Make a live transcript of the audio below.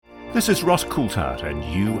this is Ross Coulthard, and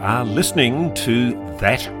you are listening to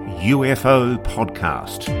That UFO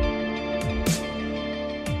Podcast.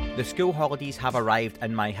 The school holidays have arrived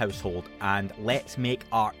in my household, and Let's Make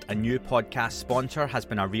Art, a new podcast sponsor, has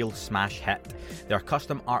been a real smash hit. Their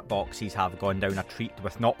custom art boxes have gone down a treat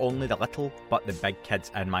with not only the little, but the big kids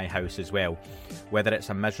in my house as well. Whether it's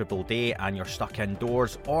a miserable day and you're stuck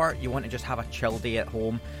indoors, or you want to just have a chill day at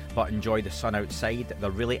home but enjoy the sun outside, there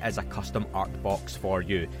really is a custom art box for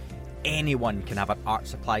you. Anyone can have art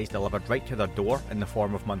supplies delivered right to their door in the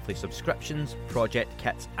form of monthly subscriptions, project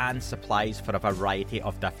kits and supplies for a variety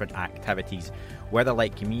of different activities. Whether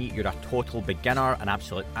like me, you're a total beginner, an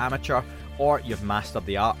absolute amateur, or you've mastered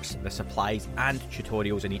the arts, the supplies and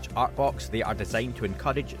tutorials in each art box, they are designed to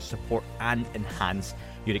encourage, support and enhance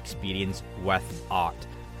your experience with art.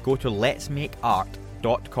 Go to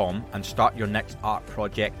letsmakeart.com and start your next art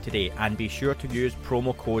project today, and be sure to use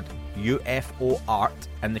promo code UFOART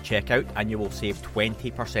in the checkout and you will save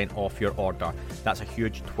 20% off your order. That's a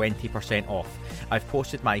huge 20% off. I've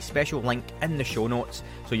posted my special link in the show notes,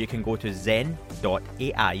 so you can go to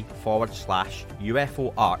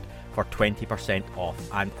zen.ai/UFOArt for 20% off.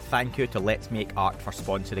 And thank you to Let's Make Art for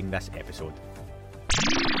sponsoring this episode.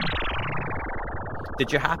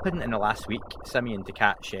 Did you happen in the last week, Simeon, to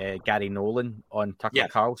catch Gary Nolan on Tucker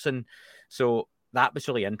Carlson? So that was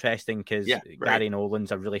really interesting because Gary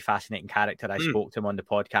Nolan's a really fascinating character. I spoke to him on the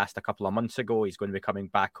podcast a couple of months ago. He's going to be coming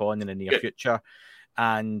back on in the near future.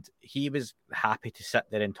 And he was happy to sit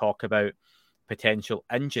there and talk about potential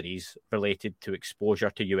injuries related to exposure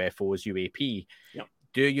to UFOs, UAP. Yep.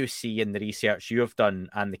 Do you see in the research you've done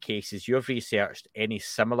and the cases you've researched any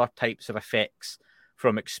similar types of effects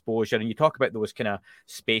from exposure? And you talk about those kind of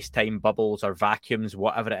space-time bubbles or vacuums,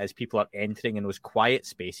 whatever it is people are entering in those quiet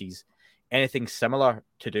spaces. Anything similar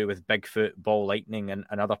to do with Bigfoot, ball lightning, and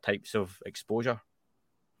other types of exposure?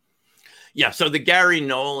 Yeah, so the Gary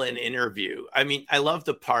Nolan interview, I mean, I love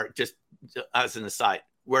the part, just as an aside,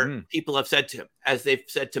 where people have said to him, as they've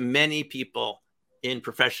said to many people in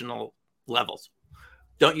professional levels,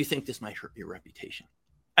 don't you think this might hurt your reputation?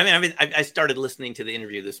 I started listening to the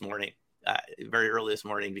interview this morning, very early this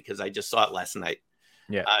morning, because I just saw it last night.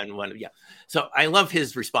 So I love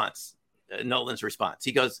his response, Nolan's response.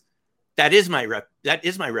 He goes, that is my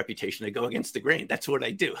reputation to go against the grain. That's what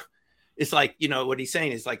I do. It's like, what he's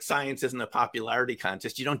saying is like, science isn't a popularity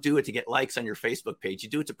contest. You don't do it to get likes on your Facebook page. You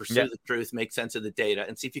do it to pursue the truth, make sense of the data,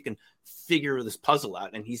 and see if you can figure this puzzle out.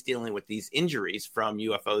 And he's dealing with these injuries from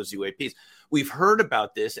UFOs, UAPs. We've heard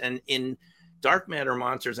about this. And in Dark Matter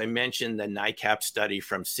Monsters, I mentioned the NICAP study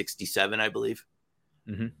from 1967, I believe.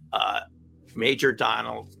 Major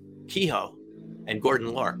Donald Kehoe and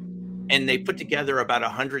Gordon Lohr. And they put together about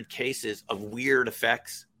 100 cases of weird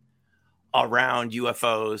effects around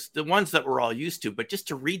UFOs, the ones that we're all used to. But just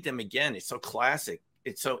to read them again, it's so classic.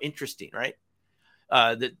 It's so interesting, right?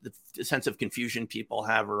 The sense of confusion people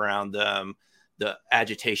have around the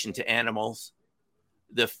agitation to animals,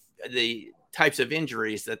 the types of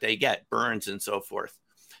injuries that they get, burns and so forth.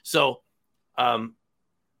 So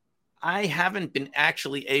I haven't been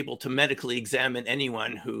actually able to medically examine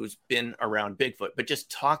anyone who's been around Bigfoot, but just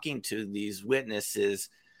talking to these witnesses,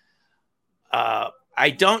 I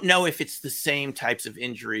don't know if it's the same types of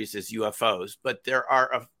injuries as UFOs, but there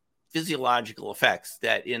are physiological effects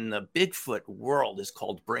that in the Bigfoot world is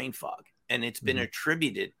called brain fog, and it's been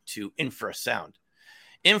attributed to infrasound.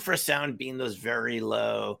 Infrasound being those very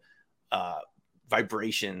low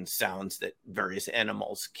vibration sounds that various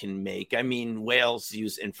animals can make. I mean, whales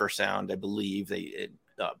use infrasound, I believe.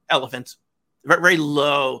 Elephants, very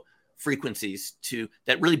low frequencies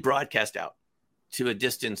that really broadcast out to a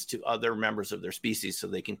distance to other members of their species so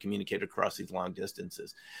they can communicate across these long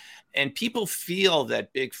distances. And people feel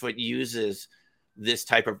that Bigfoot uses this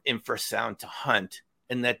type of infrasound to hunt,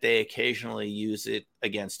 and that they occasionally use it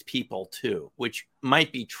against people too, which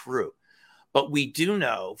might be true. But we do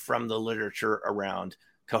know from the literature around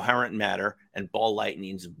coherent matter, and ball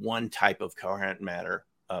lightning's one type of coherent matter,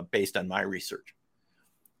 based on my research,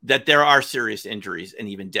 that there are serious injuries and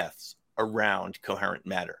even deaths around coherent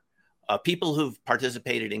matter. People who've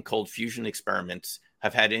participated in cold fusion experiments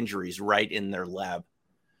have had injuries right in their lab.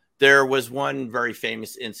 There was one very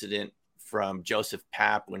famous incident from Joseph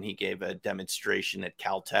Papp when he gave a demonstration at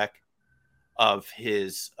Caltech of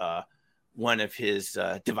his one of his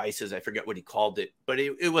devices. I forget what he called it, but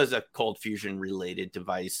it was a cold fusion related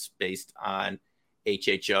device based on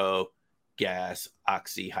HHO gas,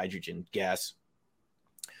 oxyhydrogen gas,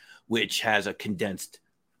 which has a condensed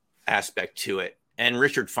aspect to it. And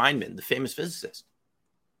Richard Feynman, the famous physicist,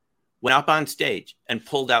 went up on stage and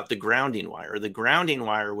pulled out the grounding wire. The grounding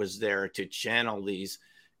wire was there to channel these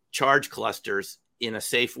charge clusters in a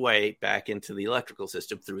safe way back into the electrical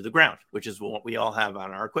system through the ground, which is what we all have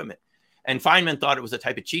on our equipment. And Feynman thought it was a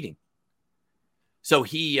type of cheating. So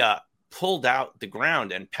he pulled out the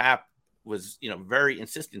ground, and Pap was, very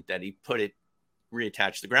insistent that he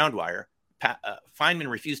reattach the ground wire.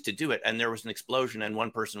 Feynman refused to do it, and there was an explosion, and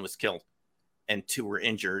one person was killed and 2 were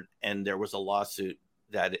injured, and there was a lawsuit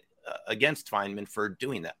that against Feynman for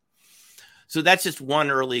doing that. So that's just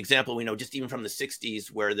one early example we know, just even from the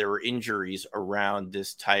 60s, where there were injuries around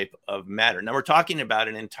this type of matter. Now we're talking about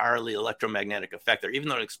an entirely electromagnetic effect there. Even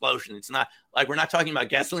though an explosion, it's not like, we're not talking about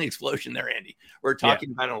gasoline explosion there, Andy. We're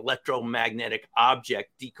talking about an electromagnetic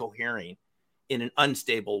object decohering in an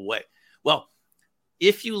unstable way. Well,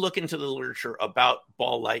 if you look into the literature about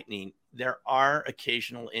ball lightning, there are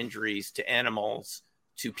occasional injuries to animals,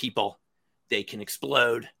 to people. They can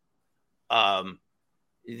explode.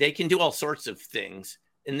 They can do all sorts of things,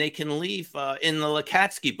 and they can leave. In the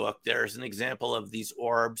Lakatsky book, there's an example of these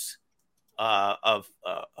orbs of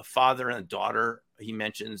a father and a daughter. He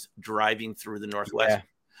mentions driving through the Northwest.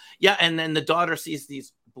 Yeah, and then the daughter sees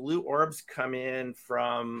these blue orbs come in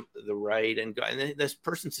from the right, and this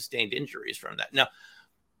person sustained injuries from that. Now,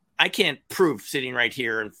 I can't prove sitting right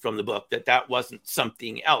here and from the book that wasn't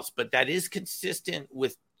something else, but that is consistent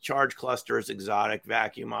with charge clusters, exotic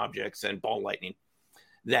vacuum objects, and ball lightning,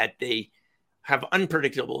 that they have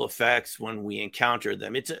unpredictable effects when we encounter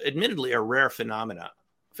them. It's admittedly a rare phenomenon.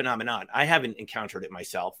 I haven't encountered it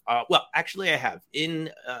myself. Well, actually I have.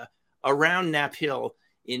 In around Knapp Hill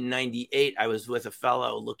in 98, I was with a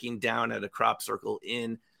fellow looking down at a crop circle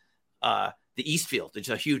in the East Field. It's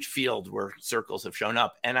a huge field where circles have shown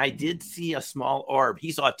up. And I did see a small orb.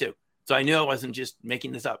 He saw it too. So I knew I wasn't just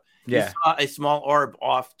making this up. Yeah. He saw a small orb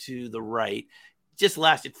off to the right. Just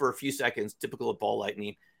lasted for a few seconds, typical of ball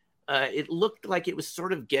lightning. It looked like it was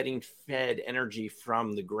sort of getting fed energy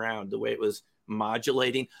from the ground, the way it was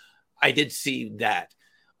modulating. I did see that.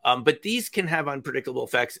 But these can have unpredictable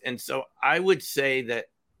effects. And so I would say that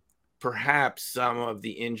perhaps some of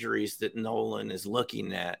the injuries that Nolan is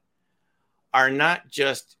looking at are not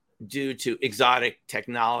just due to exotic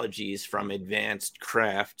technologies from advanced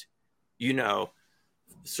craft,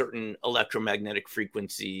 certain electromagnetic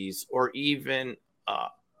frequencies, or even,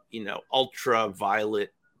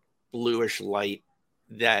 ultraviolet bluish light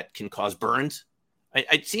that can cause burns.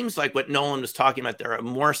 It seems like what Nolan was talking about there are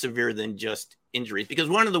more severe than just injuries, because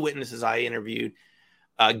one of the witnesses I interviewed,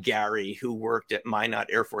 Gary, who worked at Minot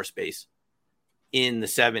Air Force Base in the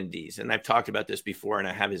 70s. And I've talked about this before, and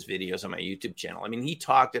I have his videos on my YouTube channel. I mean, he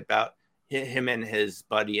talked about him and his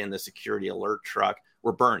buddy in the security alert truck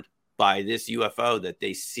were burned by this UFO that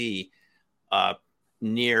they see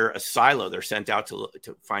near a silo. They're sent out to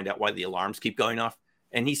find out why the alarms keep going off.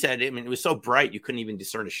 And he said, it was so bright, you couldn't even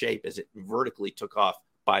discern a shape as it vertically took off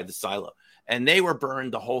by the silo. And they were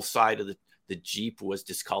burned. The whole side of the Jeep was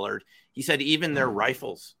discolored. He said even their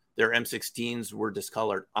rifles, their M16s, were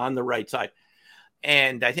discolored on the right side.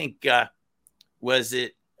 And I think, was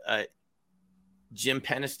it Jim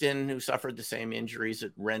Peniston who suffered the same injuries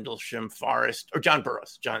at Rendlesham Forest, or John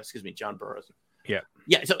Burroughs? John Burroughs. Yeah.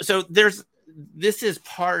 So this is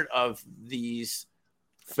part of these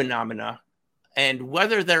phenomena, and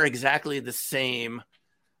whether they're exactly the same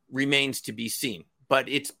remains to be seen. But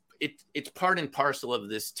it's part and parcel of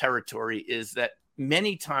this territory, is that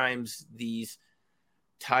many times these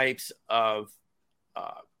types of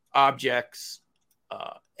objects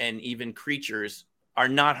and even creatures are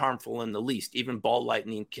not harmful in the least. Even ball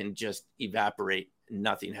lightning can just evaporate,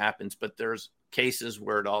 nothing happens. But there's cases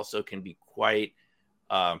where it also can be quite,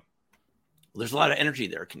 there's a lot of energy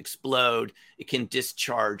there. It can explode. It can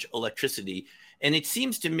discharge electricity. And it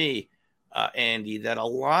seems to me, Andy, that a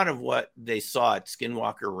lot of what they saw at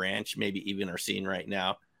Skinwalker Ranch, maybe even are seeing right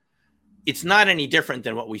now, it's not any different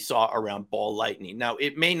than what we saw around ball lightning. Now,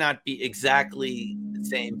 it may not be exactly the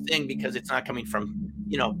same thing because it's not coming from,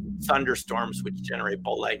 thunderstorms which generate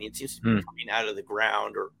ball lightning. It seems to be coming out of the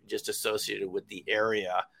ground or just associated with the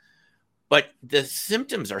area. But the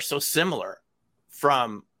symptoms are so similar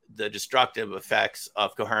from the destructive effects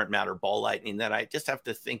of coherent matter ball lightning that I just have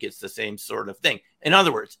to think it's the same sort of thing. In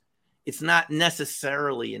other words, it's not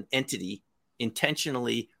necessarily an entity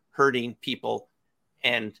intentionally hurting people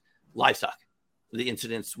and livestock, the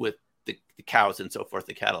incidents with the cows and so forth,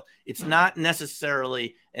 the cattle. It's not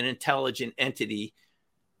necessarily an intelligent entity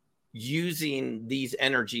using these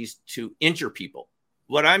energies to injure people.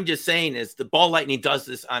 What I'm just saying is the ball lightning does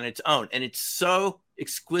this on its own, and it's so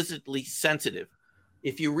exquisitely sensitive.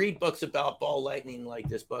 If you read books about ball lightning, like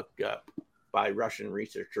this book by Russian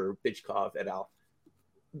researcher Bychkov et al.,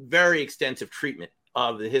 very extensive treatment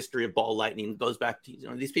of the history of ball lightning. It goes back to,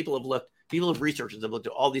 these researchers have looked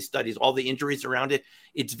at all these studies, all the injuries around it.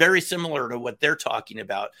 It's very similar to what they're talking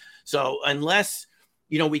about. So unless,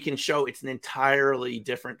 we can show it's an entirely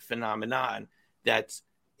different phenomenon that's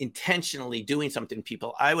intentionally doing something to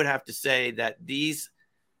people, I would have to say that these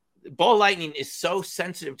ball lightning is so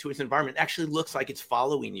sensitive to its environment, it actually looks like it's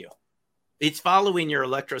following you. It's following your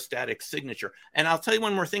electrostatic signature. And I'll tell you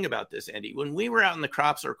one more thing about this, Andy. When we were out in the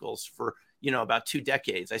crop circles for, about 2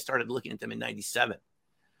 decades, I started looking at them in 97.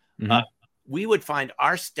 We would find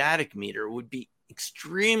our static meter would be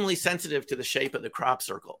extremely sensitive to the shape of the crop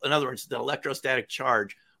circle. In other words, the electrostatic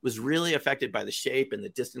charge was really affected by the shape and the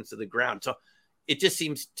distance of the ground. So it just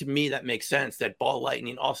seems to me that makes sense that ball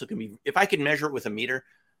lightning also can be, if I could measure it with a meter,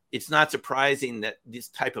 it's not surprising that this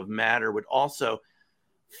type of matter would also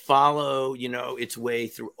follow, its way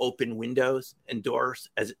through open windows and doors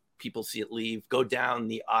as people see it leave, go down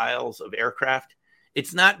the aisles of aircraft.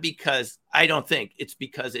 It's not because, I don't think, it's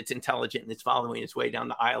because it's intelligent and it's following its way down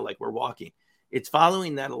the aisle like we're walking. It's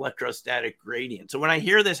following that electrostatic gradient. So when I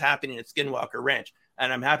hear this happening at Skinwalker Ranch,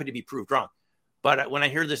 and I'm happy to be proved wrong, but when I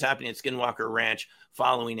hear this happening at Skinwalker Ranch,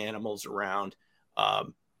 following animals around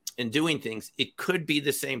and doing things, it could be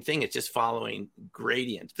the same thing. It's just following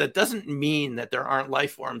gradients. That doesn't mean that there aren't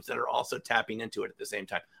life forms that are also tapping into it at the same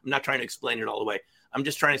time. I'm not trying to explain it all the way. I'm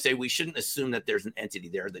just trying to say we shouldn't assume that there's an entity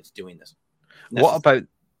there that's doing this. What about,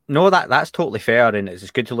 no, that's totally fair, and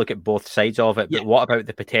it's good to look at both sides of it, but what about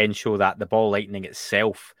the potential that the ball lightning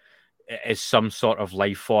itself is some sort of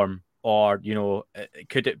life form, or,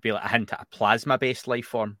 could it be like a hint at a plasma-based life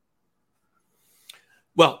form?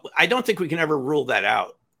 Well, I don't think we can ever rule that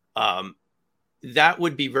out. That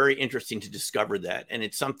would be very interesting to discover that, and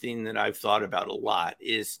it's something that I've thought about a lot,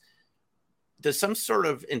 is does some sort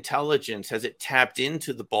of intelligence, has it tapped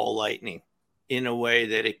into the ball lightning in a way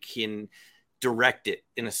that it can direct it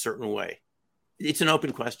in a certain way? It's an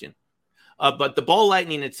open question. But the ball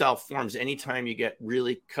lightning itself forms anytime you get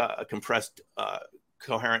really compressed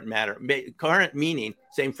coherent matter. Coherent meaning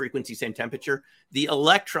same frequency, same temperature. The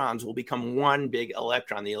electrons will become one big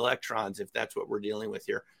electron. The electrons, if that's what we're dealing with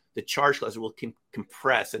here, the charge cluster will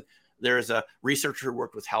compress. And there's a researcher who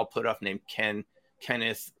worked with Hal Puthoff named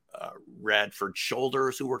Kenneth Radford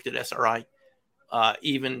Shoulders, who worked at SRI,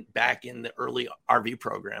 even back in the early RV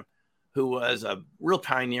program, who was a real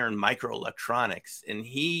pioneer in microelectronics. And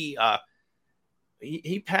he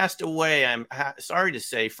passed away, I'm sorry to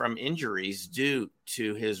say, from injuries due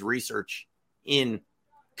to his research in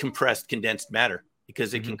compressed condensed matter,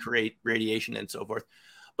 because it can create radiation and so forth.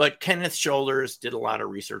 But Kenneth Shoulders did a lot of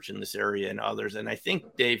research in this area, and others. And I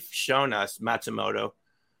think they've shown us, Matsumoto,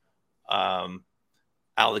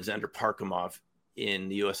 Alexander Parkhomov in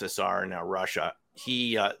the USSR and now Russia,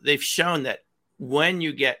 they've shown that when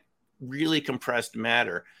you get really compressed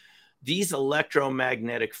matter, these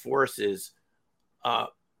electromagnetic forces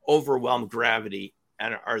overwhelm gravity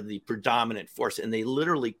and are the predominant force. And they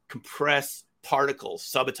literally compress particles,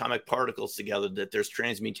 subatomic particles together, that there's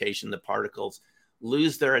transmutation. The particles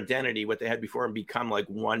lose their identity, what they had before, and become like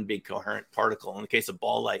one big coherent particle. In the case of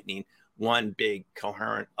ball lightning, one big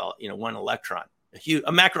coherent, one electron,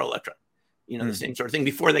 a macro electron, the same sort of thing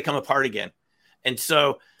before they come apart again. And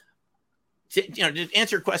so, to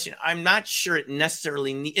answer your question, I'm not sure it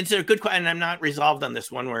necessarily it's a good question, and I'm not resolved on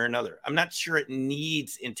this one way or another. I'm not sure it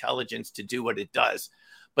needs intelligence to do what it does,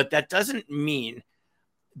 but that doesn't mean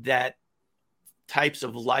that types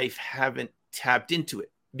of life haven't tapped into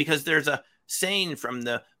it, because there's a saying from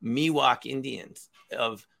the Miwok Indians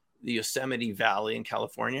of the Yosemite Valley in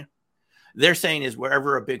California. Their saying is,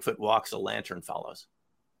 wherever a Bigfoot walks, a lantern follows.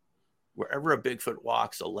 Wherever a Bigfoot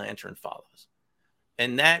walks, a lantern follows.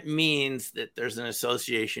 And that means that there's an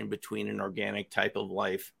association between an organic type of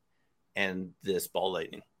life and this ball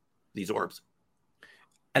lightning, these orbs.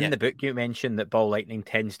 In the book, you mentioned that ball lightning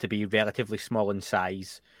tends to be relatively small in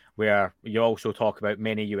size, where you also talk about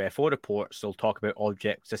many UFO reports. They'll talk about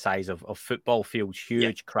objects the size of football fields,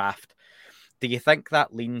 huge craft. Do you think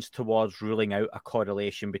that leans towards ruling out a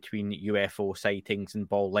correlation between UFO sightings and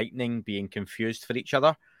ball lightning being confused for each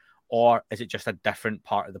other? Or is it just a different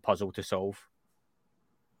part of the puzzle to solve?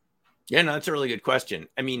 Yeah, no, that's a really good question.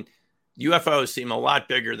 I mean, UFOs seem a lot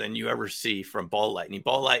bigger than you ever see from ball lightning.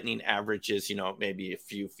 Ball lightning averages, maybe a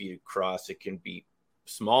few feet across. It can be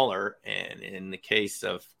smaller. And in the case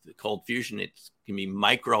of the cold fusion, it can be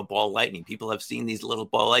micro ball lightning. People have seen these little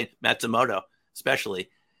ball lightning, Matsumoto especially.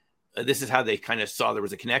 This is how they kind of saw there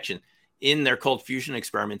was a connection. In their cold fusion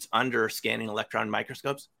experiments under scanning electron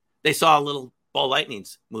microscopes, they saw little ball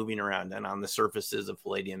lightnings moving around and on the surfaces of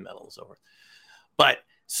palladium metal and so forth. But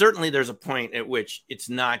certainly there's a point at which it's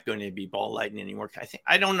not going to be ball lightning anymore.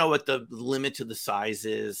 I don't know what the limit to the size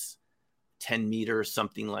is, 10 meters,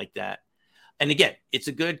 something like that. And again, it's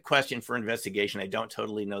a good question for investigation. I don't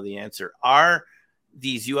totally know the answer. Are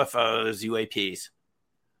these UFOs, UAPs,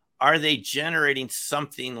 are they generating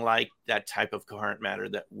something like that type of coherent matter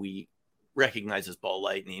that we recognize as ball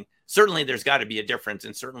lightning? Certainly there's got to be a difference,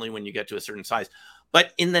 and certainly when you get to a certain size.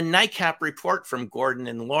 But in the NICAP report from Gordon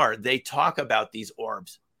and Lohr, they talk about these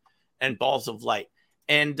orbs and balls of light.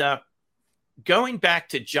 And going back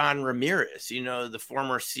to John Ramirez, the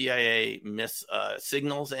former CIA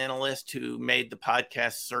signals analyst who made the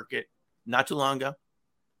podcast circuit not too long ago.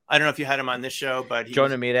 I don't know if you had him on this show, but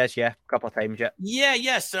John Ramirez, yeah, a couple of times, yeah.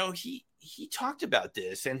 Yeah. So he talked about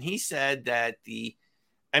this, and he said that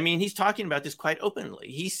he's talking about this quite openly.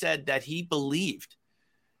 He said that he believed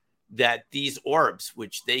that these orbs,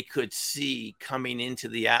 which they could see coming into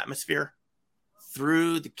the atmosphere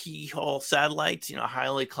through the keyhole satellites,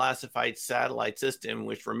 highly classified satellite system,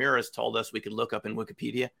 which Ramirez told us we could look up in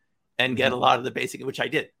Wikipedia and get a lot of the basic, which I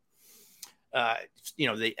did.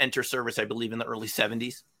 They enter service, I believe, in the early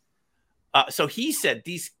 70s. So he said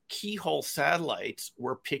these keyhole satellites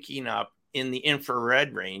were picking up in the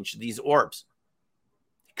infrared range these orbs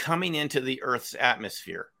coming into the Earth's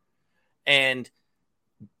atmosphere and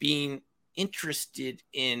being interested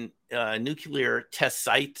in nuclear test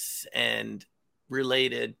sites and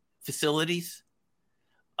related facilities.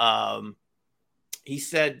 He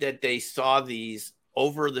said that they saw these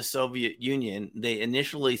over the Soviet Union. They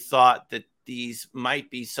initially thought that these might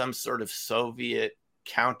be some sort of Soviet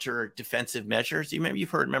counter defensive measures.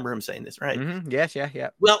 Remember him saying this, right? Mm-hmm. Yes, yeah.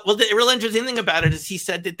 Well, the real interesting thing about it is he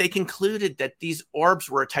said that they concluded that these orbs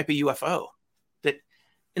were a type of UFO. That,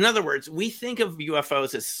 in other words, we think of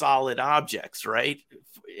UFOs as solid objects, right?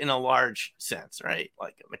 In a large sense, right?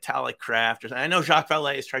 Like a metallic craft. I know Jacques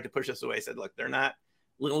Vallée has tried to push us away. He said, look, they're not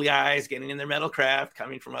little guys getting in their metal craft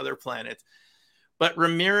coming from other planets. But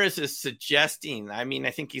Ramirez is suggesting, I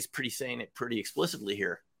think he's saying it pretty explicitly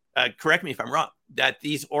here. Correct me if I'm wrong, that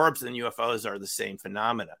these orbs and UFOs are the same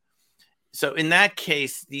phenomena. So in that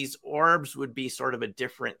case, these orbs would be sort of a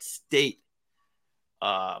different state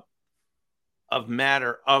of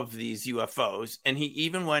matter of these UFOs. And he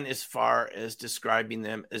even went as far as describing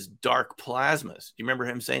them as dark plasmas. Do you remember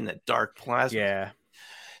him saying that? Dark plasmas? Yeah.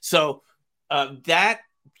 So that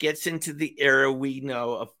gets into the era we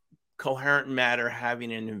know of coherent matter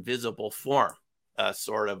having an invisible form,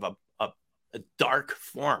 sort of a dark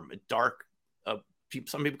form,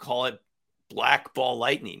 some people call it black ball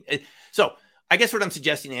lightning. So I guess what I'm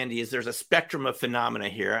suggesting, Andy, is there's a spectrum of phenomena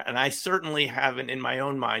here. And I certainly haven't in my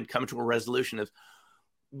own mind come to a resolution of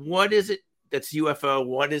what is it that's UFO?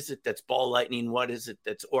 What is it that's ball lightning? What is it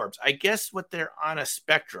that's orbs? I guess what they're on a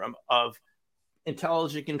spectrum of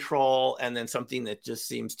intelligent control and then something that just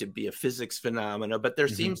seems to be a physics phenomena, but there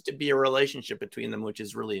seems to be a relationship between them, which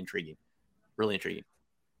is really intriguing. Really intriguing.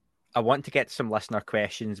 I want to get some listener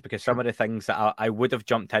questions because some of the things that I would have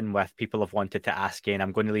jumped in with, people have wanted to ask you, and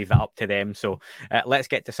I'm going to leave that up to them. So let's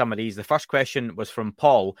get to some of these. The first question was from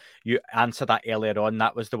Paul. You answered that earlier on.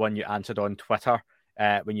 That was the one you answered on Twitter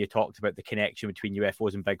when you talked about the connection between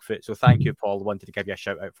UFOs and Bigfoot. So thank you, Paul. Wanted to give you a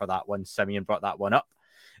shout out for that one. Simeon brought that one up.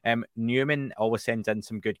 Newman always sends in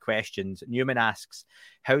some good questions. Newman asks,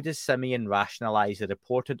 how does Simeon rationalize the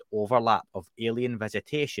reported overlap of alien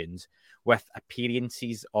visitations with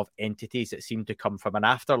appearances of entities that seem to come from an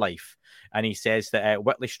afterlife? And he says that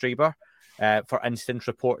Whitley Strieber, for instance,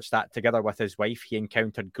 reports that together with his wife, he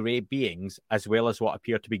encountered grey beings as well as what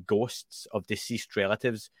appear to be ghosts of deceased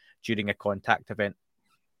relatives during a contact event.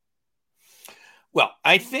 Well,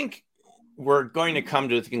 I think we're going to come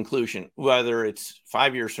to the conclusion, whether it's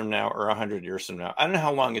 5 years from now or 100 years from now. I don't know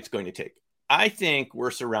how long it's going to take. I think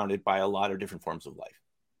we're surrounded by a lot of different forms of life.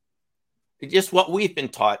 Just what we've been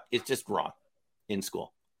taught is just wrong in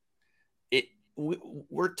school.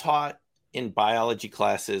 We're taught in biology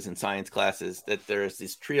classes and science classes that there's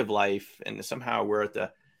this tree of life, and somehow we're at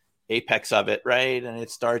the apex of it, right? And it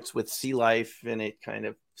starts with sea life, and it kind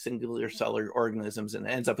of singular cellular organisms, and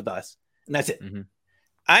ends up with us. And that's it. Mm-hmm.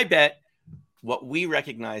 I bet what we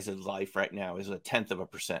recognize as life right now is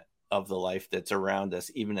 0.1% of the life that's around us,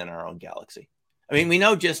 even in our own galaxy. I mean, we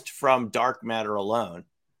know just from dark matter alone,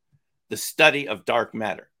 the study of dark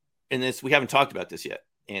matter, and this, we haven't talked about this yet,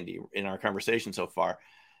 Andy, in our conversation so far,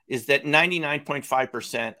 is that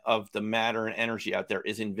 99.5% of the matter and energy out there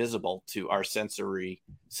is invisible to our sensory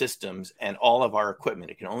systems and all of our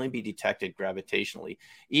equipment. It can only be detected gravitationally.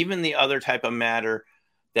 Even the other type of matter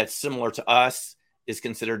that's similar to us is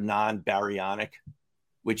considered non-baryonic,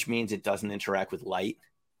 which means it doesn't interact with light.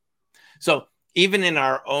 So even in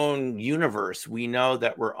our own universe, we know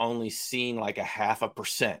that we're only seeing like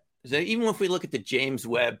 0.5%. So even if we look at the James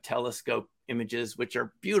Webb Telescope images, which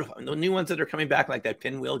are beautiful, and the new ones that are coming back, like that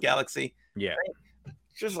Pinwheel Galaxy, Yeah, right?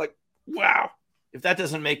 It's just like, wow, if that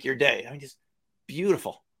doesn't make your day, I mean, just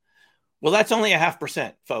beautiful. Well, that's only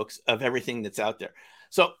 0.5%, folks, of everything that's out there.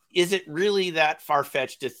 So is it really that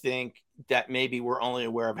far-fetched to think that maybe we're only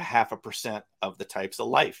aware of 0.5% of the types of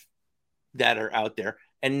life that are out there,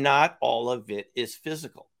 and not all of it is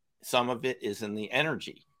physical? Some of it is in the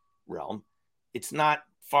energy realm. It's not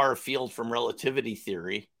far afield from relativity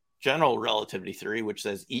theory, general relativity theory, which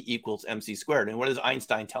says E equals mc squared. And what is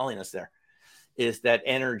Einstein telling us there? Is that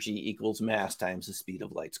energy equals mass times the speed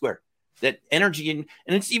of light squared. That energy, and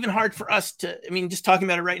it's even hard for us to, I mean, just talking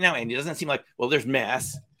about it right now, Andy, it doesn't seem like, well, there's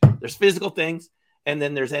mass, there's physical things, and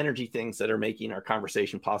then there's energy things that are making our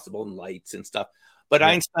conversation possible, and lights and stuff. But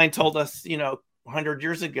Einstein told us, 100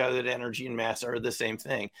 years ago that energy and mass are the same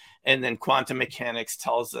thing. And then quantum mechanics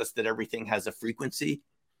tells us that everything has a frequency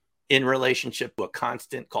in relationship to a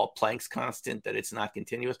constant called Planck's constant, that it's not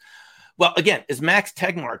continuous. Well, again, as Max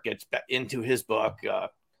Tegmark gets into his book,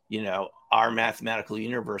 Our Mathematical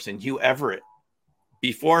Universe, and Hugh Everett,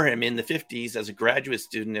 before him in the 50s as a graduate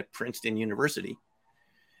student at Princeton University,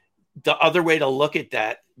 the other way to look at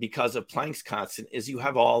that, because of Planck's constant, is you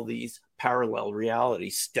have all these parallel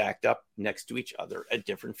realities stacked up next to each other at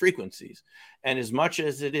different frequencies. And as much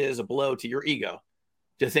as it is a blow to your ego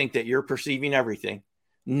to think that you're perceiving everything,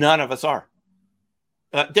 none of us are.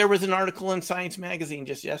 There was an article in Science Magazine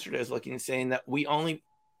just yesterday, I was looking, saying that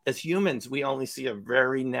as humans, we only see a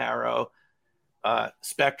very narrow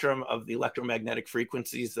spectrum of the electromagnetic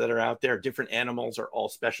frequencies that are out there. Different animals are all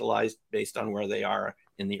specialized based on where they are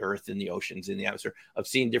in the earth, in the oceans, in the atmosphere, of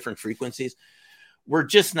seeing different frequencies. We're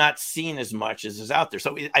just not seeing as much as is out there.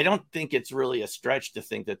 So I don't think it's really a stretch to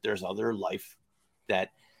think that there's other life that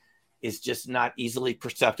is just not easily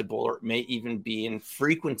perceptible, or may even be in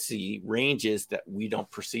frequency ranges that we don't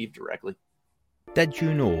perceive directly. Did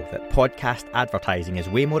you know that podcast advertising is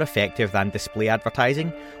way more effective than display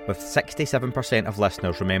advertising, with 67% of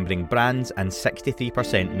listeners remembering brands and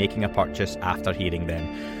 63% making a purchase after hearing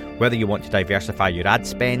them? Whether you want to diversify your ad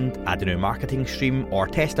spend, add a new marketing stream, or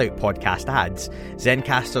test out podcast ads,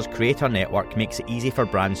 Zencastr's Creator Network makes it easy for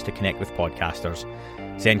brands to connect with podcasters.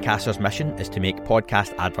 Zencastr's mission is to make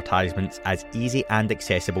podcast advertisements as easy and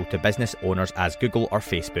accessible to business owners as Google or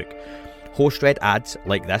Facebook. Host-read ads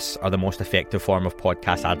like this are the most effective form of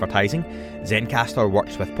podcast advertising. Zencastr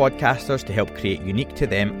works with podcasters to help create unique to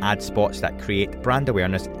them ad spots that create brand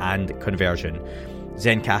awareness and conversion.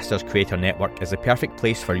 Zencastr's Creator Network is the perfect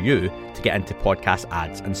place for you to get into podcast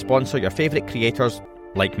ads and sponsor your favourite creators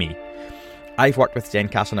like me. I've worked with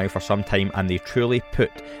Zencastr now for some time, and they truly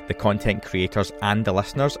put the content creators and the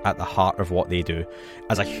listeners at the heart of what they do.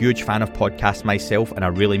 As a huge fan of podcasts myself, and I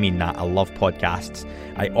really mean that, I love podcasts,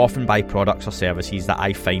 I often buy products or services that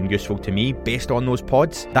I find useful to me based on those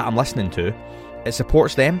pods that I'm listening to. It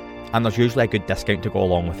supports them, and there's usually a good discount to go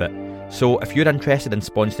along with it. So if you're interested in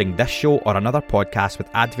sponsoring this show or another podcast with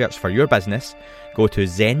adverts for your business, go to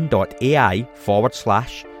zen.ai/that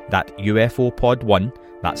UFO pod 1,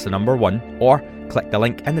 that's the number 1, or click the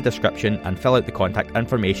link in the description and fill out the contact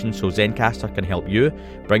information so Zencastr can help you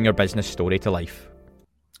bring your business story to life.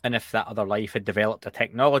 And if that other life had developed a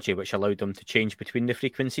technology which allowed them to change between the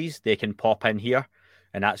frequencies, they can pop in here,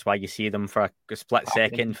 and that's why you see them for a split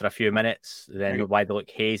second, for a few minutes, then why they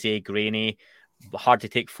look hazy, grainy, hard to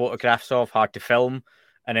take photographs of, hard to film,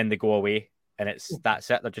 and then they go away, and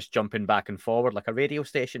that's it. They're just jumping back and forward like a radio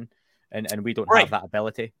station, and we don't have that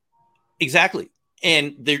ability. Exactly.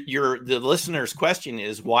 And the listener's question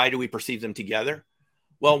is, why do we perceive them together?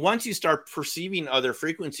 Well, once you start perceiving other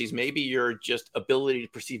frequencies, maybe your just ability to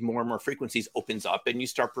perceive more and more frequencies opens up, and you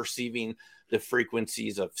start perceiving the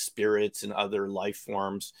frequencies of spirits and other life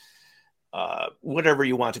forms, whatever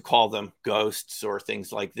you want to call them, ghosts or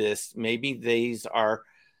things like this. Maybe these are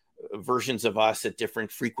versions of us at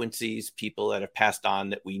different frequencies, people that have passed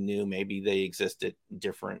on that we knew. Maybe they exist at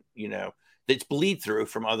different, that's bleed through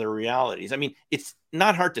from other realities. I mean, it's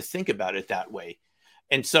not hard to think about it that way.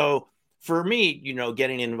 And so for me,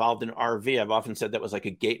 getting involved in RV, I've often said that was like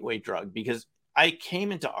a gateway drug, because I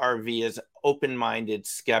came into RV as an open-minded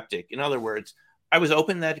skeptic. In other words, I was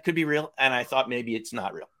open that it could be real, and I thought maybe it's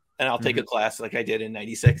not real. And I'll take a class like I did in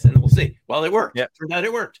 96, and we'll see. Well, it worked. Yep. Turned out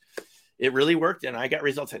it worked. It really worked, and I got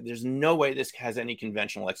results. There's no way this has any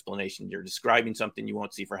conventional explanation. You're describing something you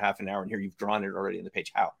won't see for half an hour, and here you've drawn it already on the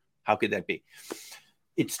page. How could that be?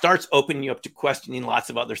 It starts opening you up to questioning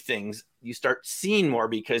lots of other things. You start seeing more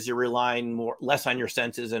because you're relying less on your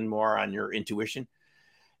senses and more on your intuition.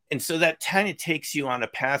 And so that kind of takes you on a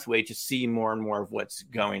pathway to see more and more of what's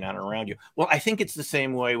going on around you. Well, I think it's the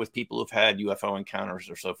same way with people who've had UFO encounters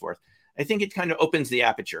or so forth. I think it kind of opens the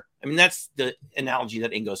aperture. I mean, that's the analogy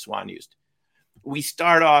that Ingo Swann used. We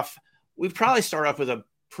probably start off with a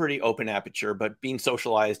pretty open aperture, but being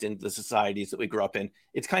socialized in the societies that we grew up in,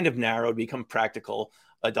 it's kind of narrowed, become practical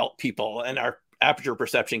adult people, and our aperture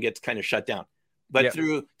perception gets kind of shut down. But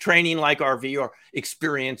through training like RV or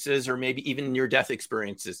experiences, or maybe even near-death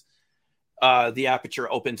experiences, the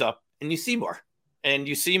aperture opens up and you see more. And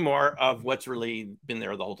you see more of what's really been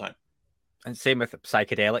there the whole time. And same with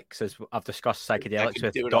psychedelics, as I've discussed psychedelics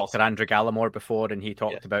with Dr. Andrew Gallimore before, and he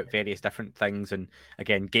talked about various different things. And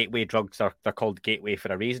again, gateway drugs they're called gateway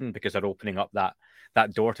for a reason, because they're opening up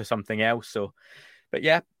that door to something else. So, but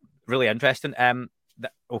yeah, really interesting.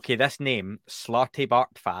 This name, Slarty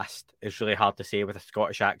Bartfast, is really hard to say with a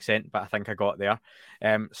Scottish accent, but I think I got there.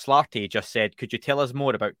 Slarty just said, could you tell us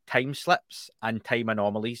more about time slips and time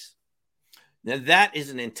anomalies? Now, that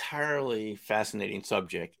is an entirely fascinating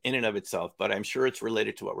subject in and of itself, but I'm sure it's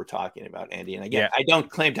related to what we're talking about, Andy. And again, I don't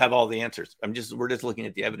claim to have all the answers. We're just looking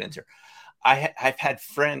at the evidence here. I have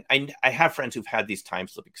friends who've had these time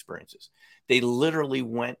slip experiences. They literally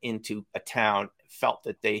went into a town, felt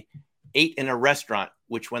that they ate in a restaurant,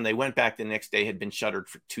 which when they went back the next day had been shuttered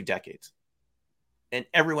for 2 decades. And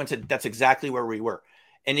everyone said, that's exactly where we were.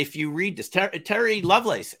 And if you read this, Terry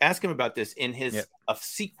Lovelace, ask him about this in his a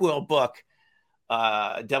sequel book,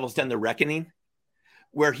 Devil's Den, The Reckoning,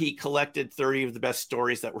 where he collected 30 of the best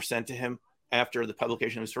stories that were sent to him after the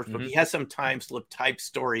publication of his first book. He has some time slip type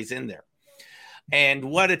stories in there. And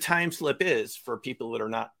what a time slip is, for people that are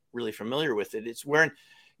not really familiar with it, it's where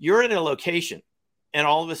you're at a location and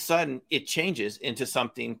all of a sudden it changes into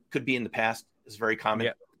something, could be in the past. It's very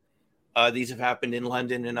common. These have happened in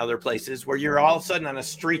London and other places, where you're all of a sudden on a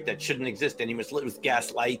street that shouldn't exist anymore. It's lit with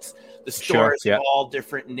gas lights. The stores have all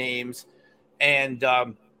different names. And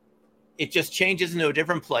it just changes into a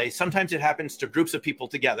different place. Sometimes it happens to groups of people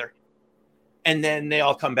together, and then they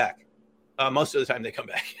all come back. Most of the time they come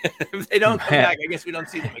back. If they don't come back, I guess we don't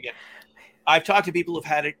see them again. I've talked to people who've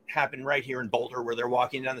had it happen right here in Boulder, where they're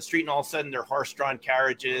walking down the street and all of a sudden they're horse-drawn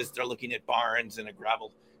carriages. They're looking at barns and a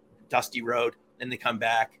gravel, dusty road, and they come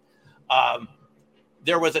back.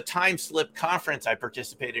 There was a time slip conference I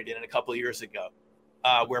participated in a couple of years ago,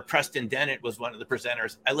 where Preston Dennett was one of the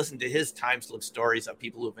presenters. I listened to his time slip stories of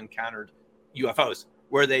people who've encountered UFOs,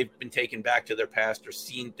 where they've been taken back to their past or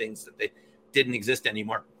seen things that they didn't exist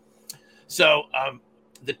anymore. So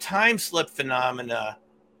the time slip phenomenon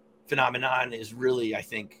is really, I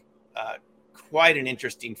think, quite an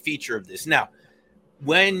interesting feature of this. Now,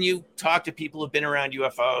 when you talk to people who've been around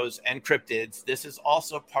UFOs and cryptids, this is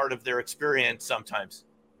also part of their experience sometimes,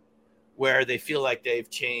 where they feel like they've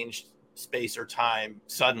changed space or time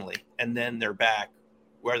suddenly, and then they're back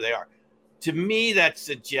where they are. To me, that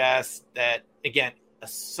suggests that, again,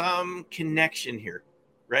 some connection here,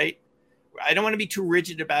 right? I don't want to be too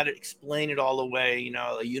rigid about it, explain it all the way,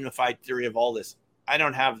 a unified theory of all this. I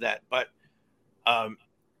don't have that, but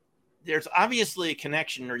there's obviously a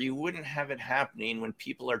connection, or you wouldn't have it happening when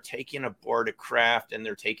people are taken aboard a craft and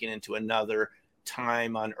they're taken into another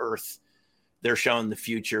time on Earth. They're shown the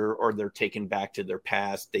future, or they're taken back to their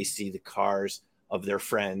past. They see the cars of their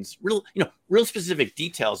friends, real specific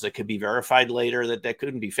details that could be verified later, that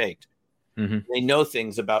couldn't be faked. They know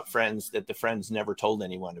things about friends that the friends never told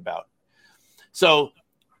anyone about. So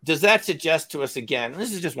does that suggest to us, again,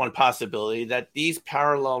 this is just one possibility, that these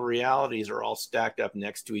parallel realities are all stacked up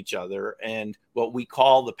next to each other, and what we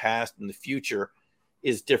call the past and the future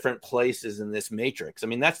is different places in this matrix? I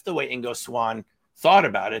mean, that's the way Ingo Swann thought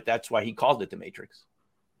about it. That's why he called it the Matrix.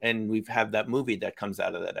 And we've had that movie that comes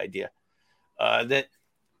out of that idea, that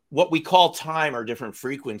what we call time are different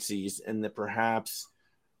frequencies, and that perhaps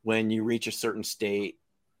when you reach a certain state,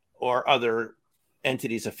 or other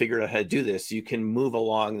entities have figured out how to do this, you can move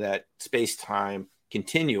along that space-time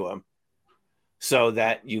continuum so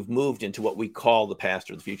that you've moved into what we call the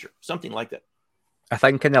past or the future, something like that. I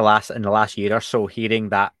think in the last year or so, hearing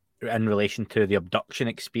that in relation to the abduction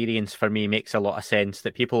experience for me makes a lot of sense.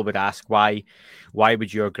 That people would ask, why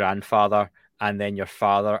would your grandfather and then your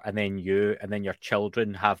father and then you and then your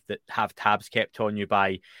children have tabs kept on you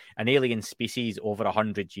by an alien species over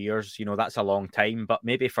 100 years? That's a long time, but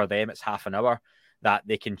maybe for them it's half an hour, that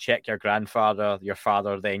they can check your grandfather, your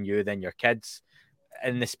father, then you, then your kids,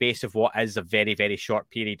 in the space of what is a very, very short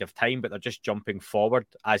period of time, but they're just jumping forward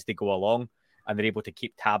as they go along, and they're able to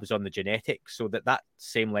keep tabs on the genetics, so that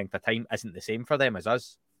same length of time isn't the same for them as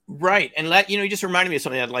us. Right. And you just reminded me of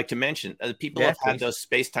something I'd like to mention. People have had those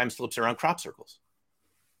space-time slips around crop circles.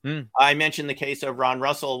 I mentioned the case of Ron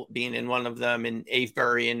Russell being in one of them in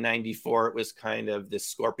Avebury in 94. It was kind of this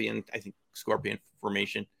scorpion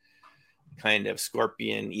formation, kind of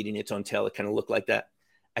scorpion eating its own tail. It kind of looked like that.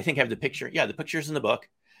 I think I have the picture. Yeah, the picture's in the book.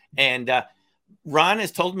 And Ron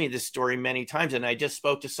has told me this story many times. And I just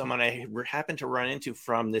spoke to someone I happened to run into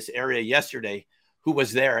from this area yesterday who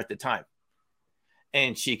was there at the time.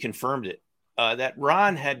 And she confirmed it, that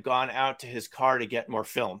Ron had gone out to his car to get more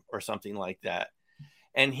film or something like that.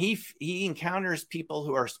 And he encounters people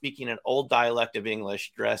who are speaking an old dialect of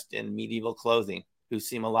English, dressed in medieval clothing, who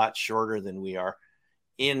seem a lot shorter than we are,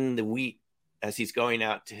 in the wheat as he's going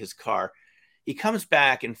out to his car. He comes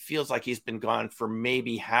back and feels like he's been gone for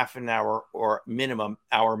maybe half an hour or minimum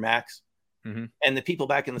hour max. Mm-hmm. And the people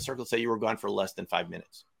back in the circle say you were gone for less than 5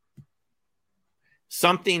 minutes.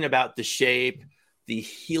 Something about the shape, the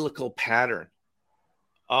helical pattern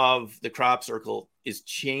of the crop circle is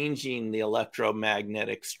changing the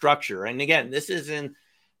electromagnetic structure. And again, this is in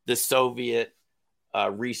the Soviet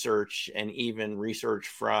research and even research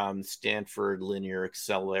from Stanford Linear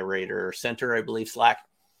Accelerator Center, I believe, SLAC,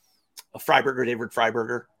 David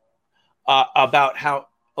Freiberger, about how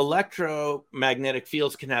electromagnetic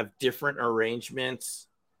fields can have different arrangements.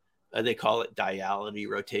 They call it diality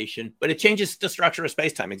rotation, but it changes the structure of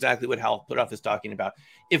space-time, exactly what Hal Puthoff is talking about.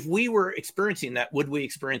 If we were experiencing that, would we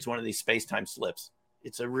experience one of these space-time slips?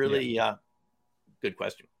 It's a really good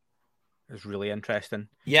question. It's really interesting.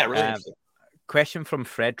 Yeah, really interesting. Question from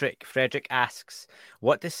Frederick. Frederick asks,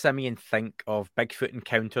 what does Simeon think of Bigfoot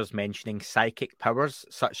encounters mentioning psychic powers,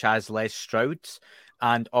 such as Les Stroud's?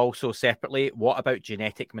 And also separately, what about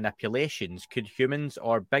genetic manipulations? Could humans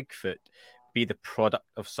or Bigfoot be the product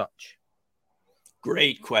of such?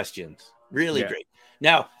 Great questions. Really great.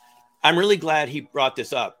 Now, I'm really glad he brought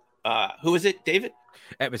this up. Who is it, David?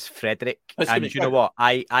 It was Frederick. And you know what?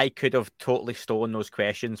 I could have totally stolen those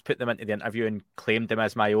questions, put them into the interview and claimed them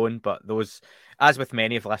as my own. But those, as with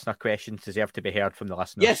many of the listener questions, deserve to be heard from the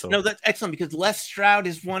listeners. Yes, no, that's excellent, because Les Stroud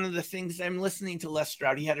is one of the things I'm listening to. Les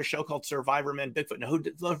Stroud, he had a show called Survivor Men Bigfoot. Now,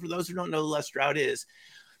 for those who don't know who Les Stroud is,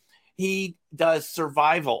 he does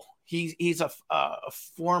survival. He's a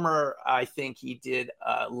former, I think he did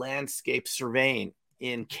landscape surveying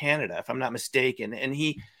in Canada, if I'm not mistaken. And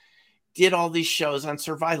he did all these shows on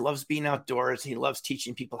survival. Loves being outdoors. He loves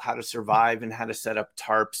teaching people how to survive and how to set up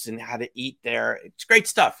tarps and how to eat there. It's great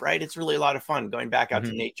stuff, right? It's really a lot of fun going back out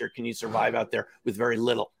to nature. Can you survive out there with very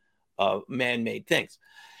little man-made things?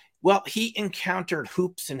 Well, he encountered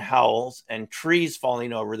hoops and howls and trees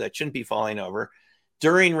falling over that shouldn't be falling over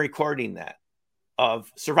during recording that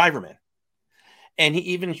of Survivor Man. And he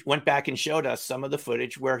even went back and showed us some of the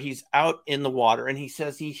footage where he's out in the water and he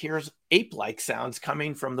says he hears ape-like sounds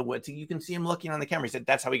coming from the woods. You can see him looking on the camera. He said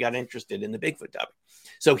that's how he got interested in the Bigfoot dubbing.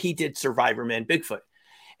 So he did Survivor Man Bigfoot.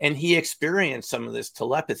 And he experienced some of this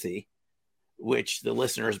telepathy, which the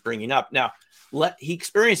listener is bringing up. Now, he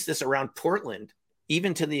experienced this around Portland,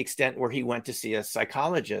 even to the extent where he went to see a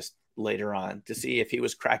psychologist later on to see if he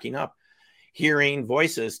was cracking up, hearing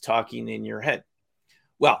voices talking in your head.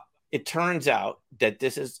 Well, it turns out that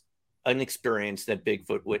this is an experience that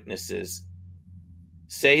Bigfoot witnesses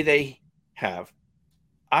say they have.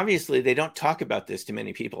 Obviously, they don't talk about this to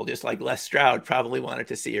many people, just like Les Stroud probably wanted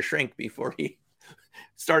to see a shrink before he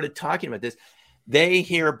started talking about this. They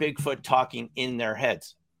hear Bigfoot talking in their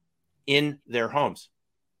heads, in their homes.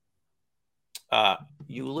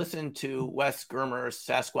 You listen to Wes Germer's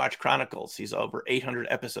Sasquatch Chronicles. He's over 800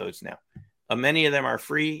 episodes now. Many of them are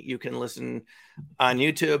free. You can listen on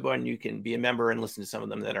YouTube, and you can be a member and listen to some of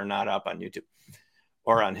them that are not up on YouTube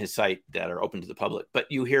or on his site that are open to the public. But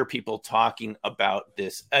you hear people talking about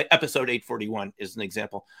this. Episode 841 is an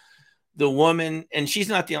example. The woman, and she's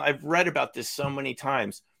not the only, I've read about this so many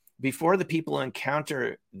times, before the people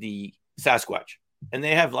encounter the Sasquatch, and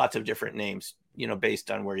they have lots of different names,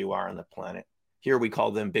 based on where you are on the planet. Here we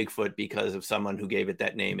call them Bigfoot because of someone who gave it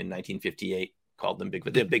that name in 1958. Called them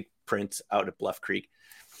Bigfoot. They're big prints out at Bluff Creek.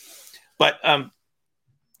 But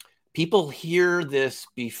people hear this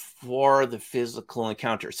before the physical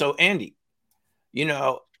encounter. So Andy,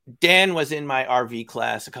 Dan was in my RV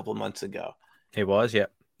class a couple of months ago. He was, yeah.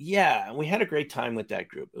 Yeah, we had a great time with that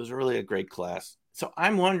group. It was really a great class. So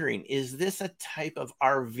I'm wondering, is this a type of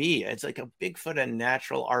RV? It's like a Bigfoot, a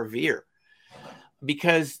natural RVer.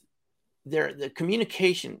 Because the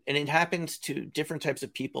communication, and it happens to different types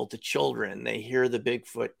of people, to children. They hear the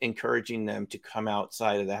Bigfoot encouraging them to come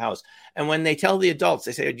outside of the house. And when they tell the adults,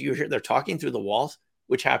 they say, do you hear they're talking through the walls?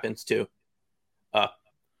 Which happens to, no,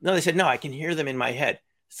 they said, no, I can hear them in my head.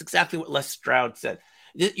 It's exactly what Les Stroud said.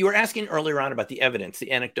 You were asking earlier on about the evidence,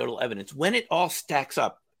 the anecdotal evidence. When it all stacks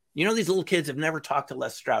up, You know, these little kids have never talked to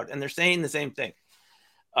Les Stroud, and they're saying the same thing.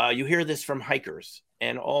 You hear this from hikers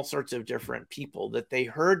and all sorts of different people, that they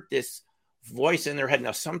heard this voice in their head.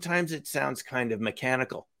 Now, sometimes it sounds kind of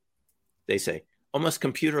mechanical, they say, almost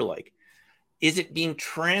computer-like. Is it being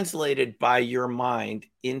translated by your mind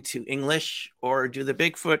into English, or do the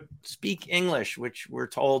Bigfoot speak English, which we're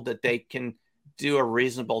told that they can do a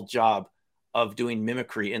reasonable job of doing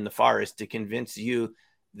mimicry in the forest to convince you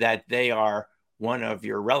that they are one of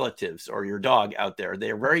your relatives or your dog out there?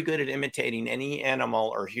 They're very good at imitating any animal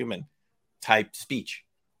or human type speech.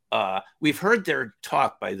 We've heard their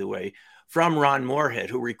talk, by the way, from Ron Moorhead,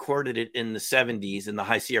 who recorded it in the 70s in the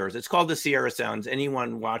high Sierras. It's called the Sierra Sounds.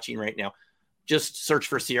 Anyone watching right now, just search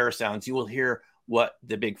for Sierra Sounds. You will hear what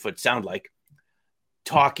the Bigfoot sound like,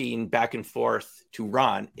 talking back and forth to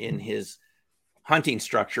Ron in his hunting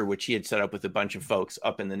structure, which he had set up with a bunch of folks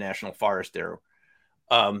up in the national forest there.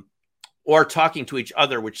 Or talking to each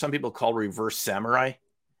other, which some people call reverse samurai.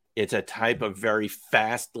 It's a type of very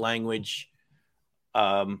fast language.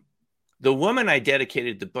 The woman I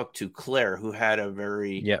dedicated the book to, Claire, who had a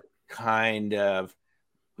very kind of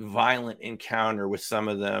violent encounter with some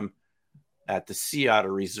of them at the Sea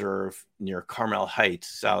Otter Reserve near Carmel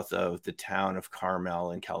Heights, south of the town of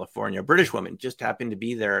Carmel in California. A British woman just happened to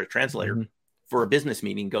be there, a translator for a business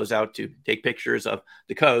meeting, goes out to take pictures of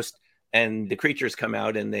the coast, and the creatures come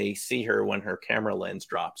out and they see her when her camera lens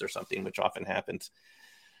drops or something, which often happens.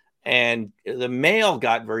 And the male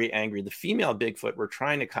got very angry. The female Bigfoot were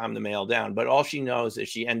trying to calm the male down, but all she knows is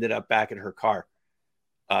she ended up back at her car.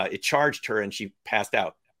 It charged her and she passed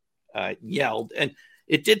out, yelled, and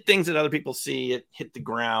it did things that other people see. It hit the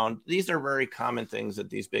ground. These are very common things that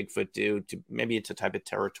these Bigfoot do. Maybe it's a type of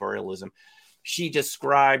territorialism. She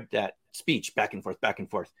described that speech back and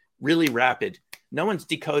forth, really rapid. No one's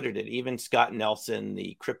decoded it. Even Scott Nelson,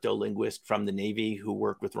 the crypto linguist from the Navy who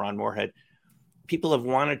worked with Ron Moorhead, people have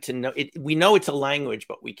wanted to know it. We know it's a language,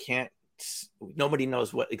 but nobody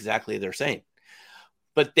knows what exactly they're saying.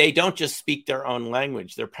 But they don't just speak their own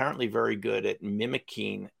language. They're apparently very good at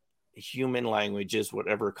mimicking human languages,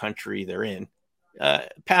 whatever country they're in,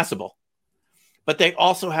 passable. But they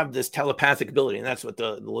also have this telepathic ability, and that's what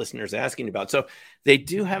the listener's asking about. So they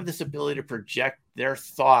do have this ability to project their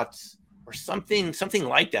thoughts or something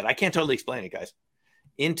like that. I can't totally explain it, guys,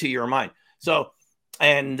 into your mind. So,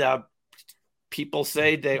 and people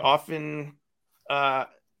say they often,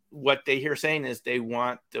 what they hear saying is they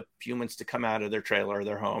want the humans to come out of their trailer or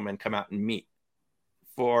their home and come out and meet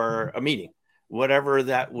for a meeting, whatever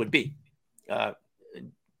that would be.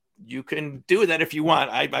 You can do that if you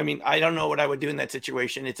want. I mean, I don't know what I would do in that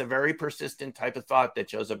situation. It's a very persistent type of thought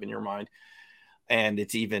that shows up in your mind. And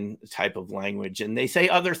it's even a type of language. And they say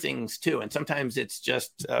other things too. And sometimes it's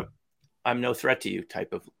just, I'm no threat to you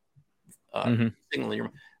type of signaling,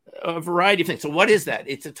 a variety of things. So what is that?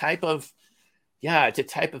 It's a type of, it's a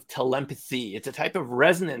type of telepathy. It's a type of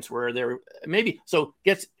resonance where there maybe, so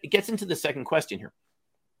it gets into the second question here.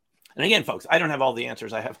 And again, folks, I don't have all the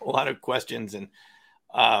answers. I have a lot of questions, and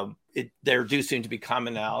there do seem to be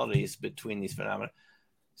commonalities between these phenomena.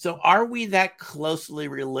 So are we that closely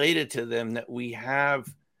related to them that we have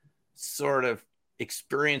sort of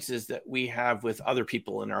experiences that we have with other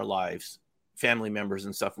people in our lives, family members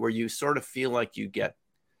and stuff, where you sort of feel like you get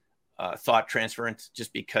thought transference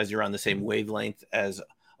just because you're on the same wavelength as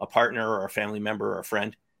a partner or a family member or a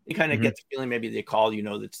friend? You kind of get the feeling maybe they call, you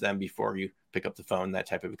know, that's them before you pick up the phone, that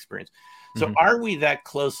type of experience. So are we that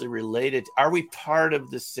closely related? Are we part of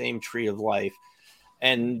the same tree of life?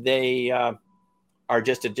 And they are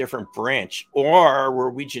just a different branch? Or were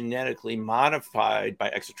we genetically modified by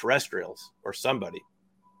extraterrestrials or somebody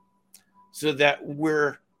so that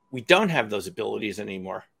we don't have those abilities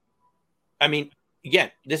anymore? I mean,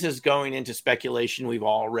 again, this is going into speculation. We've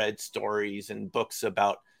all read stories and books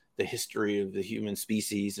about the history of the human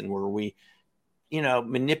species, and were we,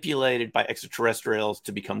 manipulated by extraterrestrials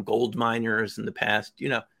to become gold miners in the past,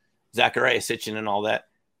 Zachariah Sitchin and all that.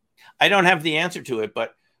 I don't have the answer to it,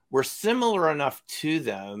 but we're similar enough to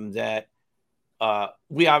them that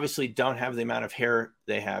we obviously don't have the amount of hair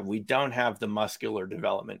they have. We don't have the muscular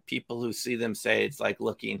development. People who see them say it's like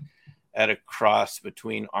looking at a cross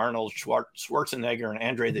between Arnold Schwarzenegger and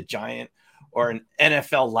Andre the Giant, or an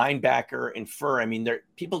NFL linebacker in fur. I mean,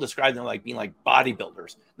 people describe them like being like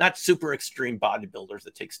bodybuilders, not super extreme bodybuilders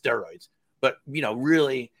that take steroids, but,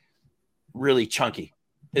 really, really chunky,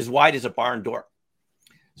 as wide as a barn door.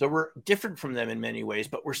 So we're different from them in many ways,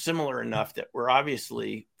 but we're similar enough that we're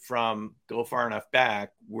obviously go far enough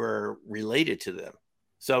back, we're related to them.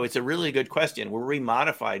 So it's a really good question. Were we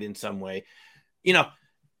modified in some way?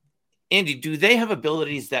 Andy, do they have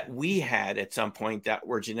abilities that we had at some point that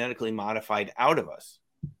were genetically modified out of us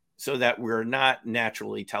so that we're not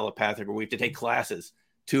naturally telepathic, or we have to take classes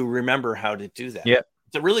to remember how to do that? Yeah.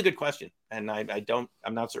 It's a really good question. And I'm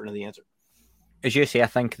not certain of the answer. As you say, I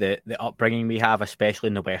think the upbringing we have, especially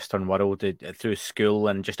in the Western world, through school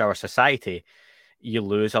and just our society, you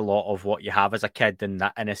lose a lot of what you have as a kid and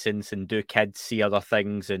that innocence. And do kids see other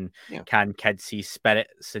things? And can kids see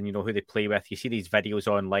spirits and, who they play with? You see these videos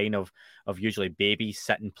online of usually babies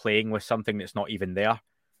sitting playing with something that's not even there.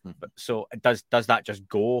 But so does that just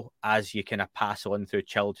go as you kind of pass on through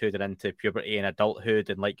childhood and into puberty and adulthood?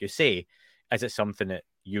 And like you say, is it something that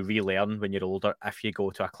you relearn when you're older if you go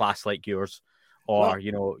to a class like yours, or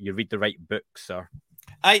you read the right books? Or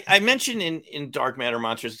I mentioned in Dark Matter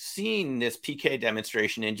Monsters seeing this PK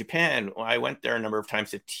demonstration in Japan. I went there a number of times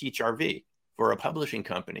to teach RV for a publishing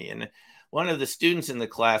company, and one of the students in the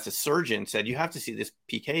class, a surgeon, said, "You have to see this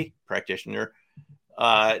PK practitioner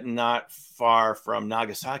not far from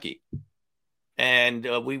Nagasaki." And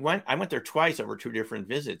I went there twice over 2 different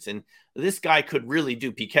visits, and this guy could really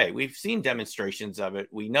do PK. We've seen demonstrations of it.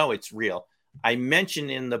 We know it's real. I mentioned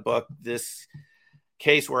in the book this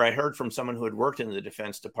case where I heard from someone who had worked in the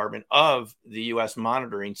Defense Department of the U.S.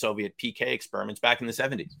 monitoring Soviet PK experiments back in the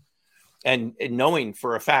 70s, and knowing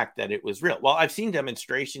for a fact that it was real. Well, I've seen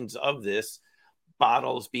demonstrations of this,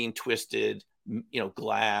 bottles being twisted,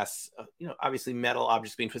 glass, obviously metal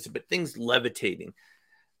objects being twisted, but things levitating,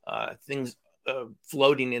 things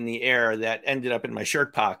floating in the air that ended up in my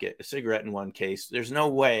shirt pocket, a cigarette in one case. There's no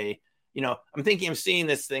way. I'm thinking I'm seeing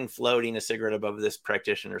this thing floating, a cigarette above this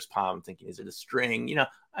practitioner's palm. I'm thinking, is it a string?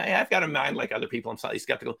 I've got a mind like other people. I'm slightly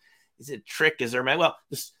skeptical. Is it a trick? Is there a mind? Well,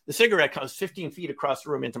 the cigarette comes 15 feet across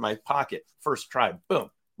the room into my pocket. First try,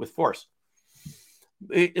 boom, with force.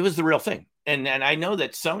 It was the real thing. And I know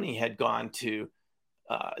that Sony had gone to,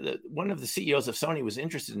 one of the CEOs of Sony was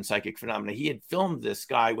interested in psychic phenomena. He had filmed this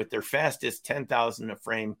guy with their fastest 10,000 a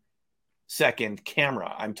frame second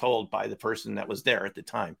camera, I'm told by the person that was there at the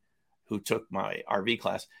time who took my RV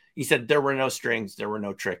class. He said there were no strings, there were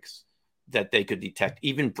no tricks that they could detect.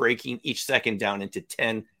 Even breaking each second down into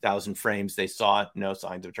 10,000 frames, they saw no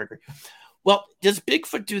signs of trickery. Well, does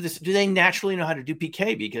Bigfoot do this? Do they naturally know how to do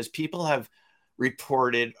PK? Because people have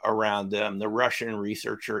reported around them. The Russian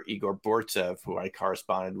researcher Igor Bortsev, who I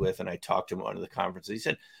corresponded with, and I talked to him at one of the conferences, he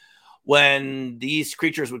said when these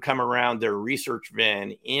creatures would come around their research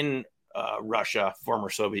van in Russia, former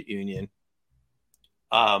Soviet Union,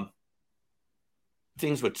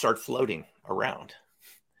 things would start floating around.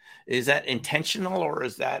 Is that intentional, or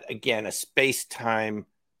is that, again, a space-time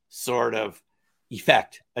sort of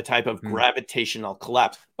effect, a type of gravitational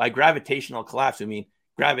collapse? By gravitational collapse, we mean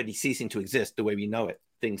gravity ceasing to exist the way we know it,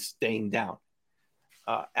 things staying down.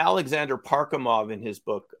 Alexander Parkhomov, in his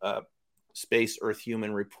book, Space, Earth,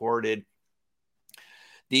 Human, reported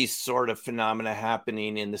these sort of phenomena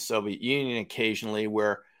happening in the Soviet Union occasionally,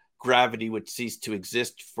 where gravity would cease to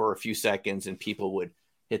exist for a few seconds and people would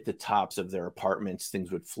hit the tops of their apartments,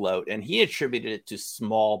 things would float. And he attributed it to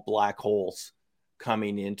small black holes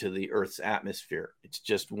coming into the Earth's atmosphere. It's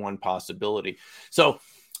just one possibility. So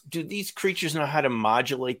do these creatures know how to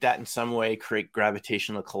modulate that in some way, create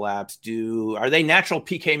gravitational collapse? Are they natural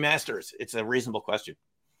PK masters? It's a reasonable question.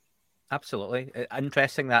 Absolutely.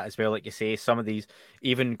 Interesting that as well. Like you say, some of these,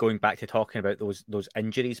 even going back to talking about those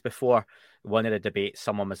injuries before, one of the debates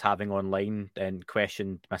someone was having online and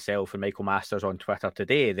questioned myself and Michael Masters on Twitter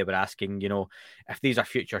today, they were asking, if these are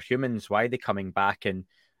future humans, why are they coming back and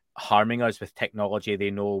harming us with technology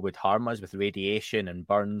they know would harm us, with radiation and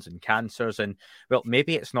burns and cancers? And well,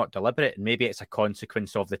 maybe it's not deliberate, and maybe it's a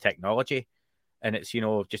consequence of the technology. And it's,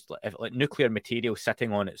 just like nuclear material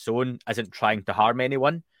sitting on its own isn't trying to harm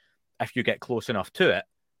anyone. If you get close enough to it,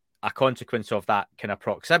 a consequence of that kind of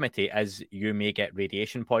proximity is you may get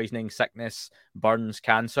radiation poisoning, sickness, burns,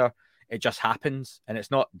 cancer. It just happens, and it's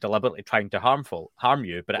not deliberately trying to harm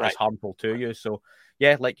you, but it is harmful to you. So,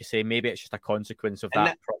 yeah, like you say, maybe it's just a consequence of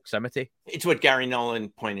that proximity. It's what Gary Nolan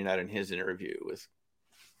pointed out in his interview with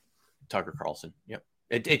Tucker Carlson. Yep,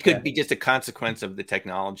 it could be just a consequence of the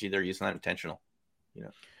technology they're using, not intentional.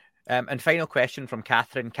 And final question from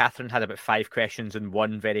Catherine. Catherine had about 5 questions in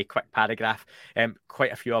one very quick paragraph.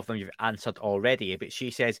 Quite a few of them you've answered already, but she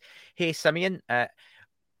says, "Hey, Simeon,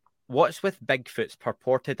 what's with Bigfoot's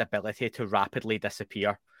purported ability to rapidly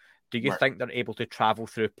disappear? Do you think they're able to travel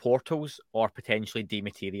through portals or potentially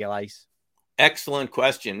dematerialize?" Excellent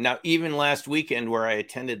question. Now, even last weekend, where I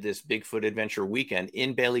attended this Bigfoot Adventure weekend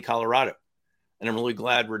in Bailey, Colorado, and I'm really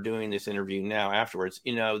glad we're doing this interview now afterwards,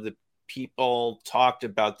 the people talked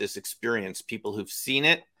about this experience, people who've seen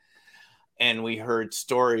it. and we heard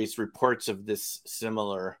stories, reports of this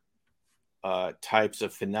similar types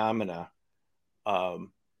of phenomena.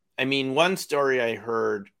 I mean, one story I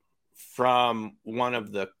heard from one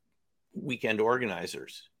of the weekend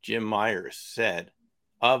organizers, Jim Myers, said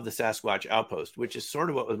of the Sasquatch Outpost, which is sort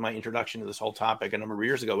of what was my introduction to this whole topic a number of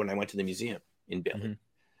years ago when I went to the museum in Bailey. Mm-hmm.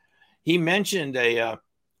 He mentioned a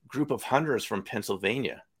group of hunters from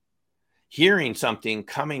Pennsylvania hearing something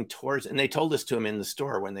coming towards, and they told this to him in the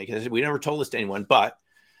store when they, because we never told this to anyone, but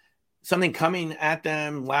something coming at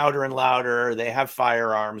them louder and louder. They have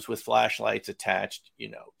firearms with flashlights attached,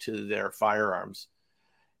 to their firearms.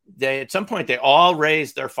 At some point, they all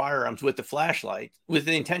raised their firearms with the flashlight with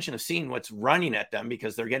the intention of seeing what's running at them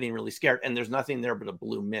because they're getting really scared. And there's nothing there but a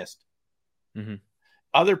blue mist. Mm-hmm.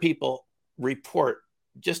 Other people report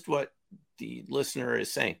just what the listener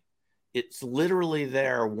is saying. It's literally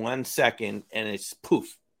there 1 second and it's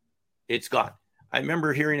poof, it's gone. I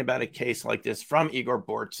remember hearing about a case like this from Igor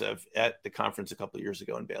Bortsev at the conference a couple of years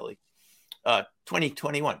ago in Bailey,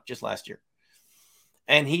 2021, just last year.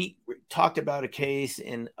 And he talked about a case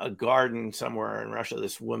in a garden somewhere in Russia.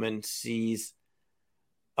 This woman sees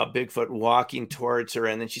a Bigfoot walking towards her,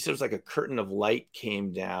 and then she said it was like a curtain of light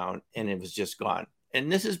came down and it was just gone.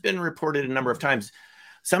 And this has been reported a number of times.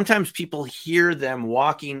 Sometimes people hear them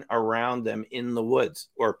walking around them in the woods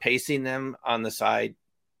or pacing them on the side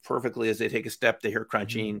perfectly as they take a step. They hear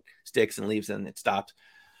crunching sticks and leaves and it stops.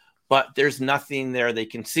 But there's nothing there they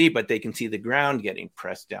can see, but they can see the ground getting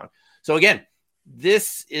pressed down. So again,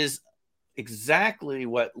 this is exactly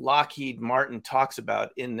what Lockheed Martin talks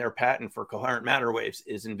about in their patent for coherent matter waves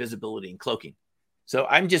is invisibility and cloaking. So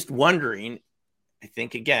I'm just wondering, I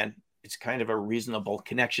think, again, it's kind of a reasonable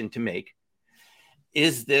connection to make.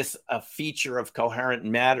 Is this a feature of coherent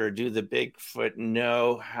matter? Do the Bigfoot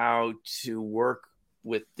know how to work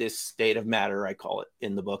with this state of matter? I call it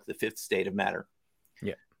in the book, the fifth state of matter.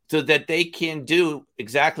 Yeah. So that they can do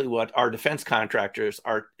exactly what our defense contractors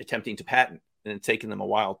are attempting to patent. And it's taken them a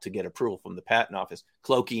while to get approval from the patent office.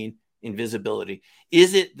 Cloaking, invisibility.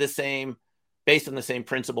 Is it the same, based on the same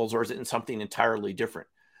principles, or is it in something entirely different?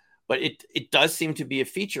 But it does seem to be a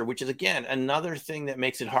feature, which is, again, another thing that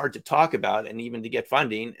makes it hard to talk about and even to get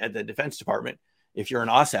funding at the Defense Department, if you're an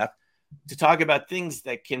OSAP, to talk about things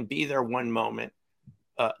that can be there one moment.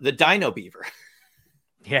 The dino beaver.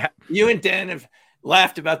 Yeah. You and Dan have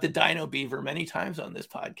laughed about the dino beaver many times on this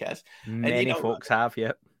podcast. Many folks have,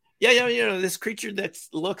 yep. Yeah, this creature that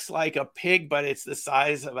looks like a pig, but it's the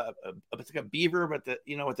size of it's like a beaver, but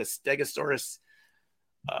with the stegosaurus,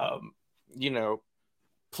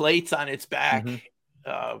 plates on its back,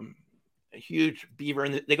 a huge beaver,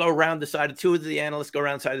 and they go around the side. Two of the analysts go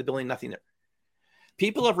around the side of the building, nothing there.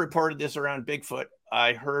 People have reported this around Bigfoot.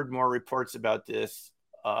 I heard more reports about this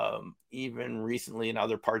even recently in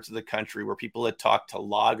other parts of the country where people had talked to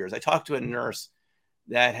loggers. I talked to a nurse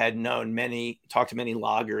that had talked to many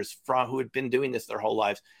loggers who had been doing this their whole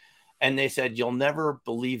lives. And they said, you'll never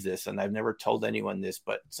believe this. And I've never told anyone this,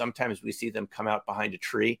 but sometimes we see them come out behind a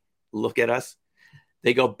tree, look at us.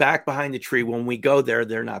 They go back behind the tree. When we go there,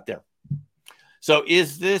 they're not there. So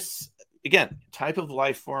is this, again, type of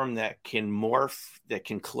life form that can morph, that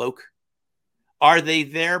can cloak? Are they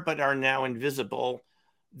there but are now invisible?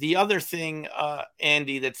 The other thing,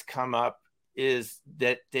 Andy, that's come up is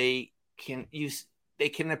that they can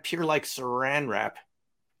appear like saran wrap,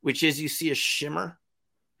 which is you see a shimmer.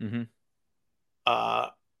 Mm-hmm.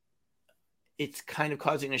 It's kind of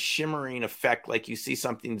causing a shimmering effect, like you see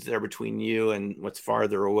something's there between you and what's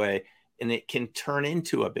farther away, and it can turn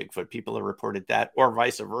into a Bigfoot. People have reported that, or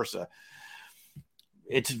vice versa.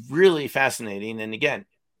 It's really fascinating. And again,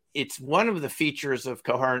 it's one of the features of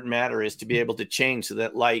coherent matter is to be able to change so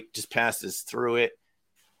that light just passes through it.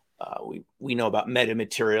 We know about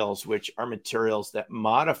metamaterials, which are materials that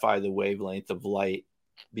modify the wavelength of light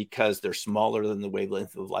because they're smaller than the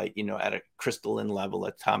wavelength of light, at a crystalline level,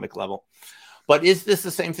 atomic level. But is this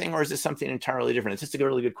the same thing, or is this something entirely different? It's just a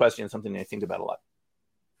really good question, and something I think about a lot.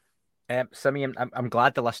 Simeon, I'm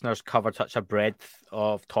glad the listeners covered such a breadth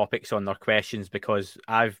of topics on their questions, because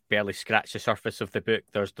I've barely scratched the surface of the book.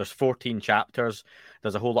 There's 14 chapters.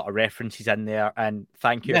 There's a whole lot of references in there. And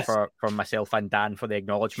thank you for myself and Dan for the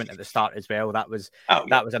acknowledgement at the start as well. That was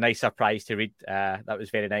a nice surprise to read. That was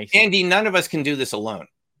very nice. Andy, none of us can do this alone.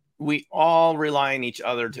 We all rely on each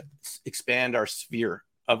other to expand our sphere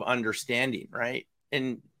of understanding, right?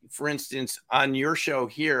 And for instance, on your show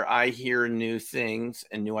here, I hear new things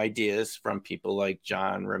and new ideas from people like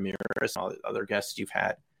John Ramirez and all the other guests you've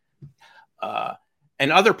had,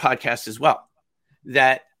 and other podcasts as well,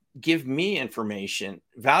 that give me information,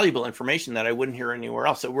 valuable information that I wouldn't hear anywhere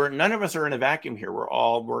else. So none of us are in a vacuum here. We're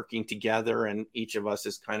all working together, and each of us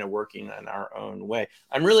is kind of working in our own way.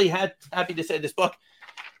 I'm really happy to say this book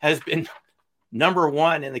has been number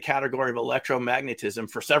one in the category of electromagnetism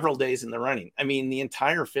for several days in the running. I mean, the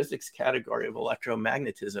entire physics category of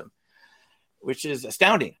electromagnetism, which is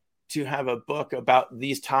astounding to have a book about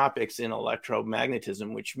these topics in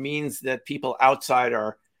electromagnetism, which means that people outside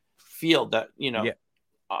our field that,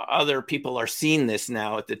 other people are seeing this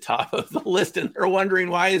now at the top of the list, and they're wondering,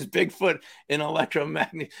 why is Bigfoot in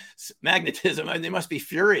electromagnetism? I mean, they must be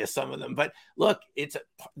furious, some of them. But look,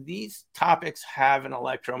 these topics have an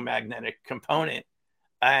electromagnetic component,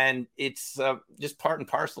 and it's just part and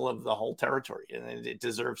parcel of the whole territory. And it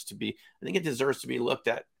deserves to be looked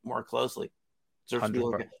at more closely. Deserves to be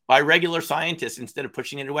looked at by regular scientists instead of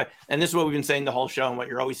pushing it away. And this is what we've been saying the whole show, and what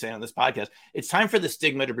you're always saying on this podcast. It's time for the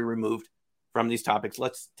stigma to be removed from these topics.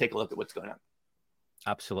 Let's take a look at what's going on.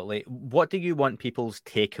 Absolutely. What do you want people's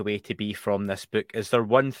takeaway to be from this book? Is there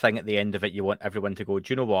one thing at the end of it you want everyone to go,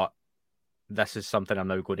 do you know what? This is something I'm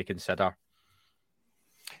now going to consider.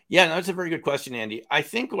 Yeah, no, that's a very good question, Andy. I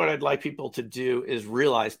think what I'd like people to do is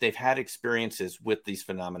realize they've had experiences with these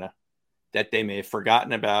phenomena that they may have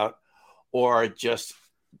forgotten about or just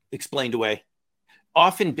explained away.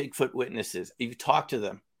 Often Bigfoot witnesses, you talk to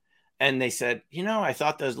them, and they said, I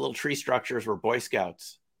thought those little tree structures were Boy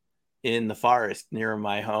Scouts in the forest near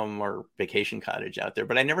my home or vacation cottage out there.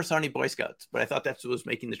 But I never saw any Boy Scouts. But I thought that's what was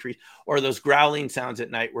making the trees. Or those growling sounds at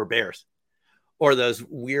night were bears. Or those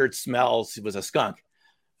weird smells was a skunk.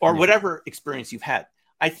 Or whatever experience you've had.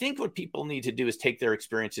 I think what people need to do is take their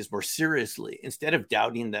experiences more seriously instead of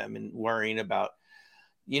doubting them and worrying about,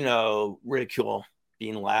 ridicule,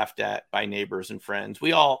 being laughed at by neighbors and friends.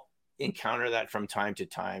 We all encounter that from time to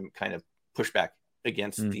time, kind of pushback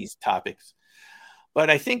against these topics. But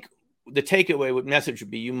I think the takeaway message would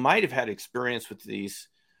be, you might have had experience with these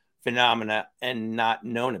phenomena and not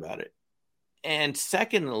known about it. And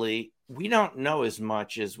secondly, we don't know as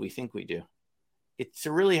much as we think we do. It's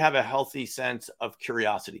to really have a healthy sense of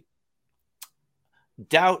curiosity,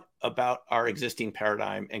 doubt about our existing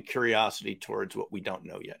paradigm, and curiosity towards what we don't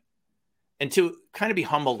know yet, and to kind of be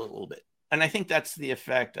humbled a little bit. And I think that's the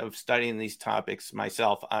effect of studying these topics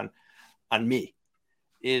myself on me,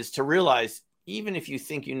 is to realize, even if you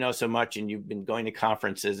think you know so much and you've been going to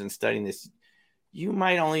conferences and studying this, you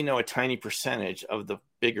might only know a tiny percentage of the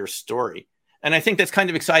bigger story. And I think that's kind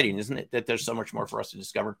of exciting, isn't it? That there's so much more for us to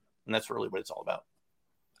discover. And that's really what it's all about.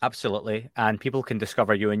 Absolutely. And people can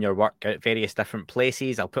discover you and your work at various different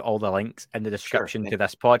places. I'll put all the links in the description to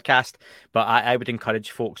this podcast. But I would encourage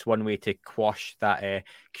folks, one way to quash that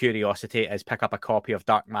curiosity is pick up a copy of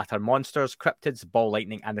Dark Matter Monsters, Cryptids, Ball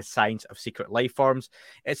Lightning, and the Science of Secret Life Forms.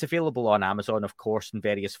 It's available on Amazon, of course, in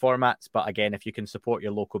various formats. But again, if you can support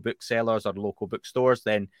your local booksellers or local bookstores,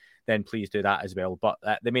 then please do that as well. But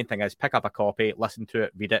the main thing is pick up a copy, listen to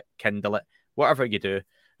it, read it, Kindle it, whatever you do.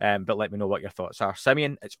 But let me know what your thoughts are.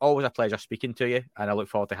 Simeon, it's always a pleasure speaking to you, and I look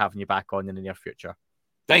forward to having you back on in the near future.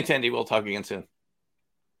 Thanks, Andy. We'll talk again soon.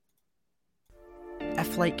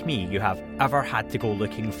 If, like me, you have ever had to go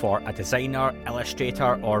looking for a designer,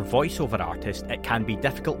 illustrator, or voiceover artist, it can be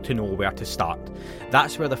difficult to know where to start.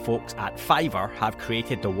 That's where the folks at Fiverr have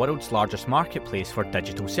created the world's largest marketplace for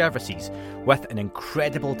digital services, with an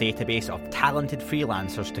incredible database of talented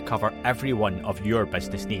freelancers to cover every one of your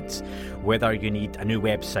business needs. Whether you need a new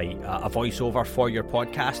website, a voiceover for your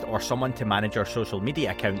podcast, or someone to manage your social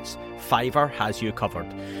media accounts, Fiverr has you covered.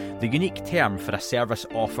 The unique term for a service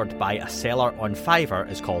offered by a seller on Fiverr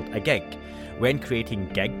is called a gig. When creating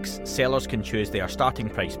gigs, sellers can choose their starting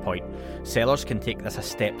price point. Sellers can take this a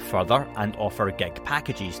step further and offer gig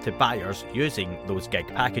packages to buyers using those gig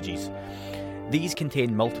packages. These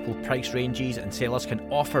contain multiple price ranges, and sellers can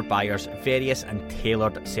offer buyers various and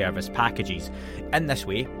tailored service packages. In this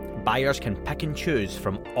way, buyers can pick and choose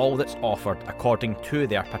from all that's offered according to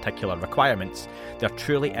their particular requirements. There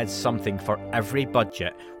truly is something for every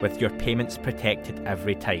budget, with your payments protected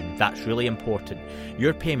every time. That's really important.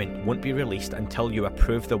 Your payment won't be released until you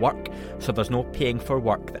approve the work, so there's no paying for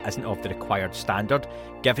work that isn't of the required standard,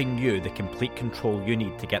 giving you the complete control you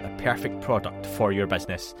need to get the perfect product for your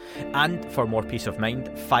business. And for more peace of mind,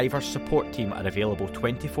 Fiverr's support team are available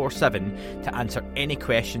 24/7 to answer any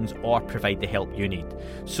questions or provide the help you need.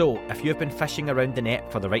 So, if you've been fishing around the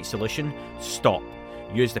net for the right solution, stop.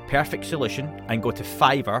 Use the perfect solution and go to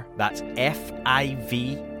Fiverr, that's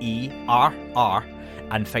Fiverr,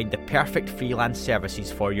 and find the perfect freelance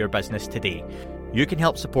services for your business today. You can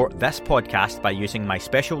help support this podcast by using my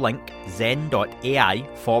special link,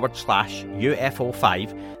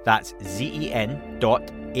 zen.ai/UFO5, that's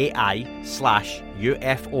zen.ai/UFO5,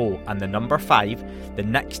 AI/UFO and the number 5 the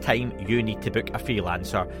next time you need to book a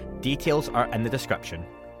freelancer. Details are in the description.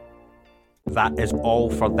 That is all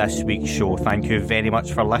for this week's show. Thank you very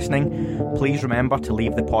much for listening. Please remember to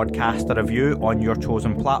leave the podcast a review on your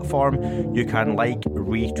chosen platform. You can like,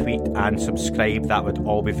 retweet and subscribe. That would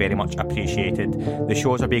all be very much appreciated. The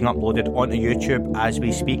shows are being uploaded onto YouTube as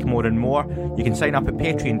we speak more and more. You can sign up at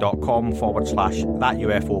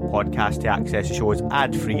patreon.com/thatUFO podcast to access the shows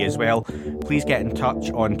ad-free as well. Please get in touch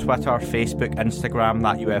on Twitter, Facebook, Instagram,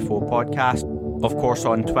 That UFO Podcast. Of course,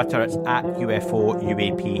 on Twitter, it's at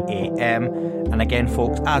UFOUAPAM. And again,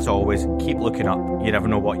 folks, as always, keep looking up. You never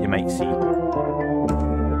know what you might see.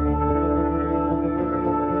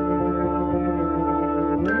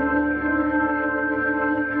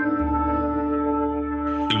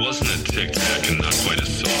 It wasn't a tic-tac and not quite a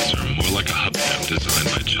saucer, more like a hubcap designed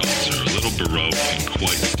by Chaucer, a little baroque and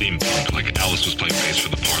quite steampunk, like Alice was playing bass for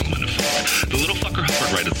the Parliament of Folk. The little fucker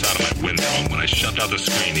hovered right outside of my window, and when I shoved out the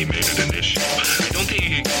screen, he made it an issue. I don't think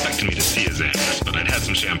he expected me to see his ass, but I'd had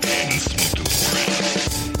some champagne and smoked a little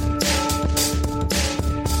grass.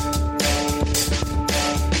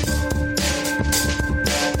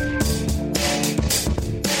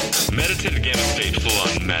 Meditative gamma state full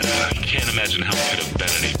on meta. Can't imagine how it could have been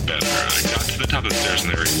any better. I got to the top of the stairs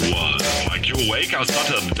and there he was. Like, you awake? I was about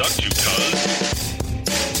to abduct you, cuz.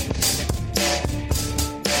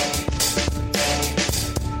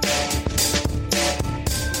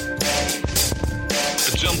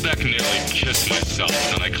 I jumped back and nearly kissed myself,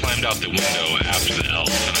 and I climbed out the window after the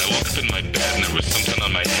elf, and I woke up in my bed and there was something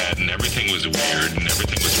on my head and everything was weird and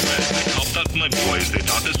everything was red. I called out to my boys. They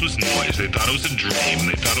thought this was noise. They thought it was a dream.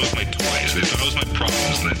 They thought it was my toys. They thought it was my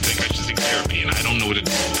problems, and they think I should seek therapy, and I don't know what it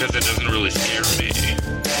is because it doesn't really scare me.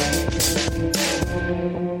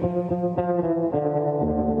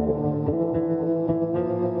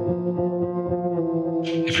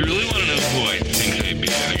 If you really want to know who I think I be,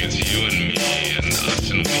 I think it's you and me and us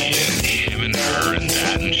and we and him and her and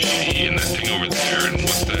that and she and that thing over there and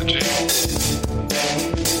what's that, Jay?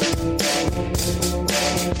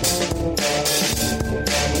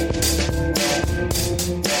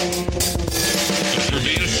 But for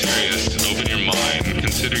being serious, open your mind,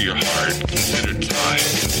 consider your heart, consider time,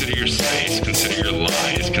 consider your space, consider your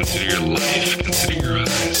lies, consider your life, consider your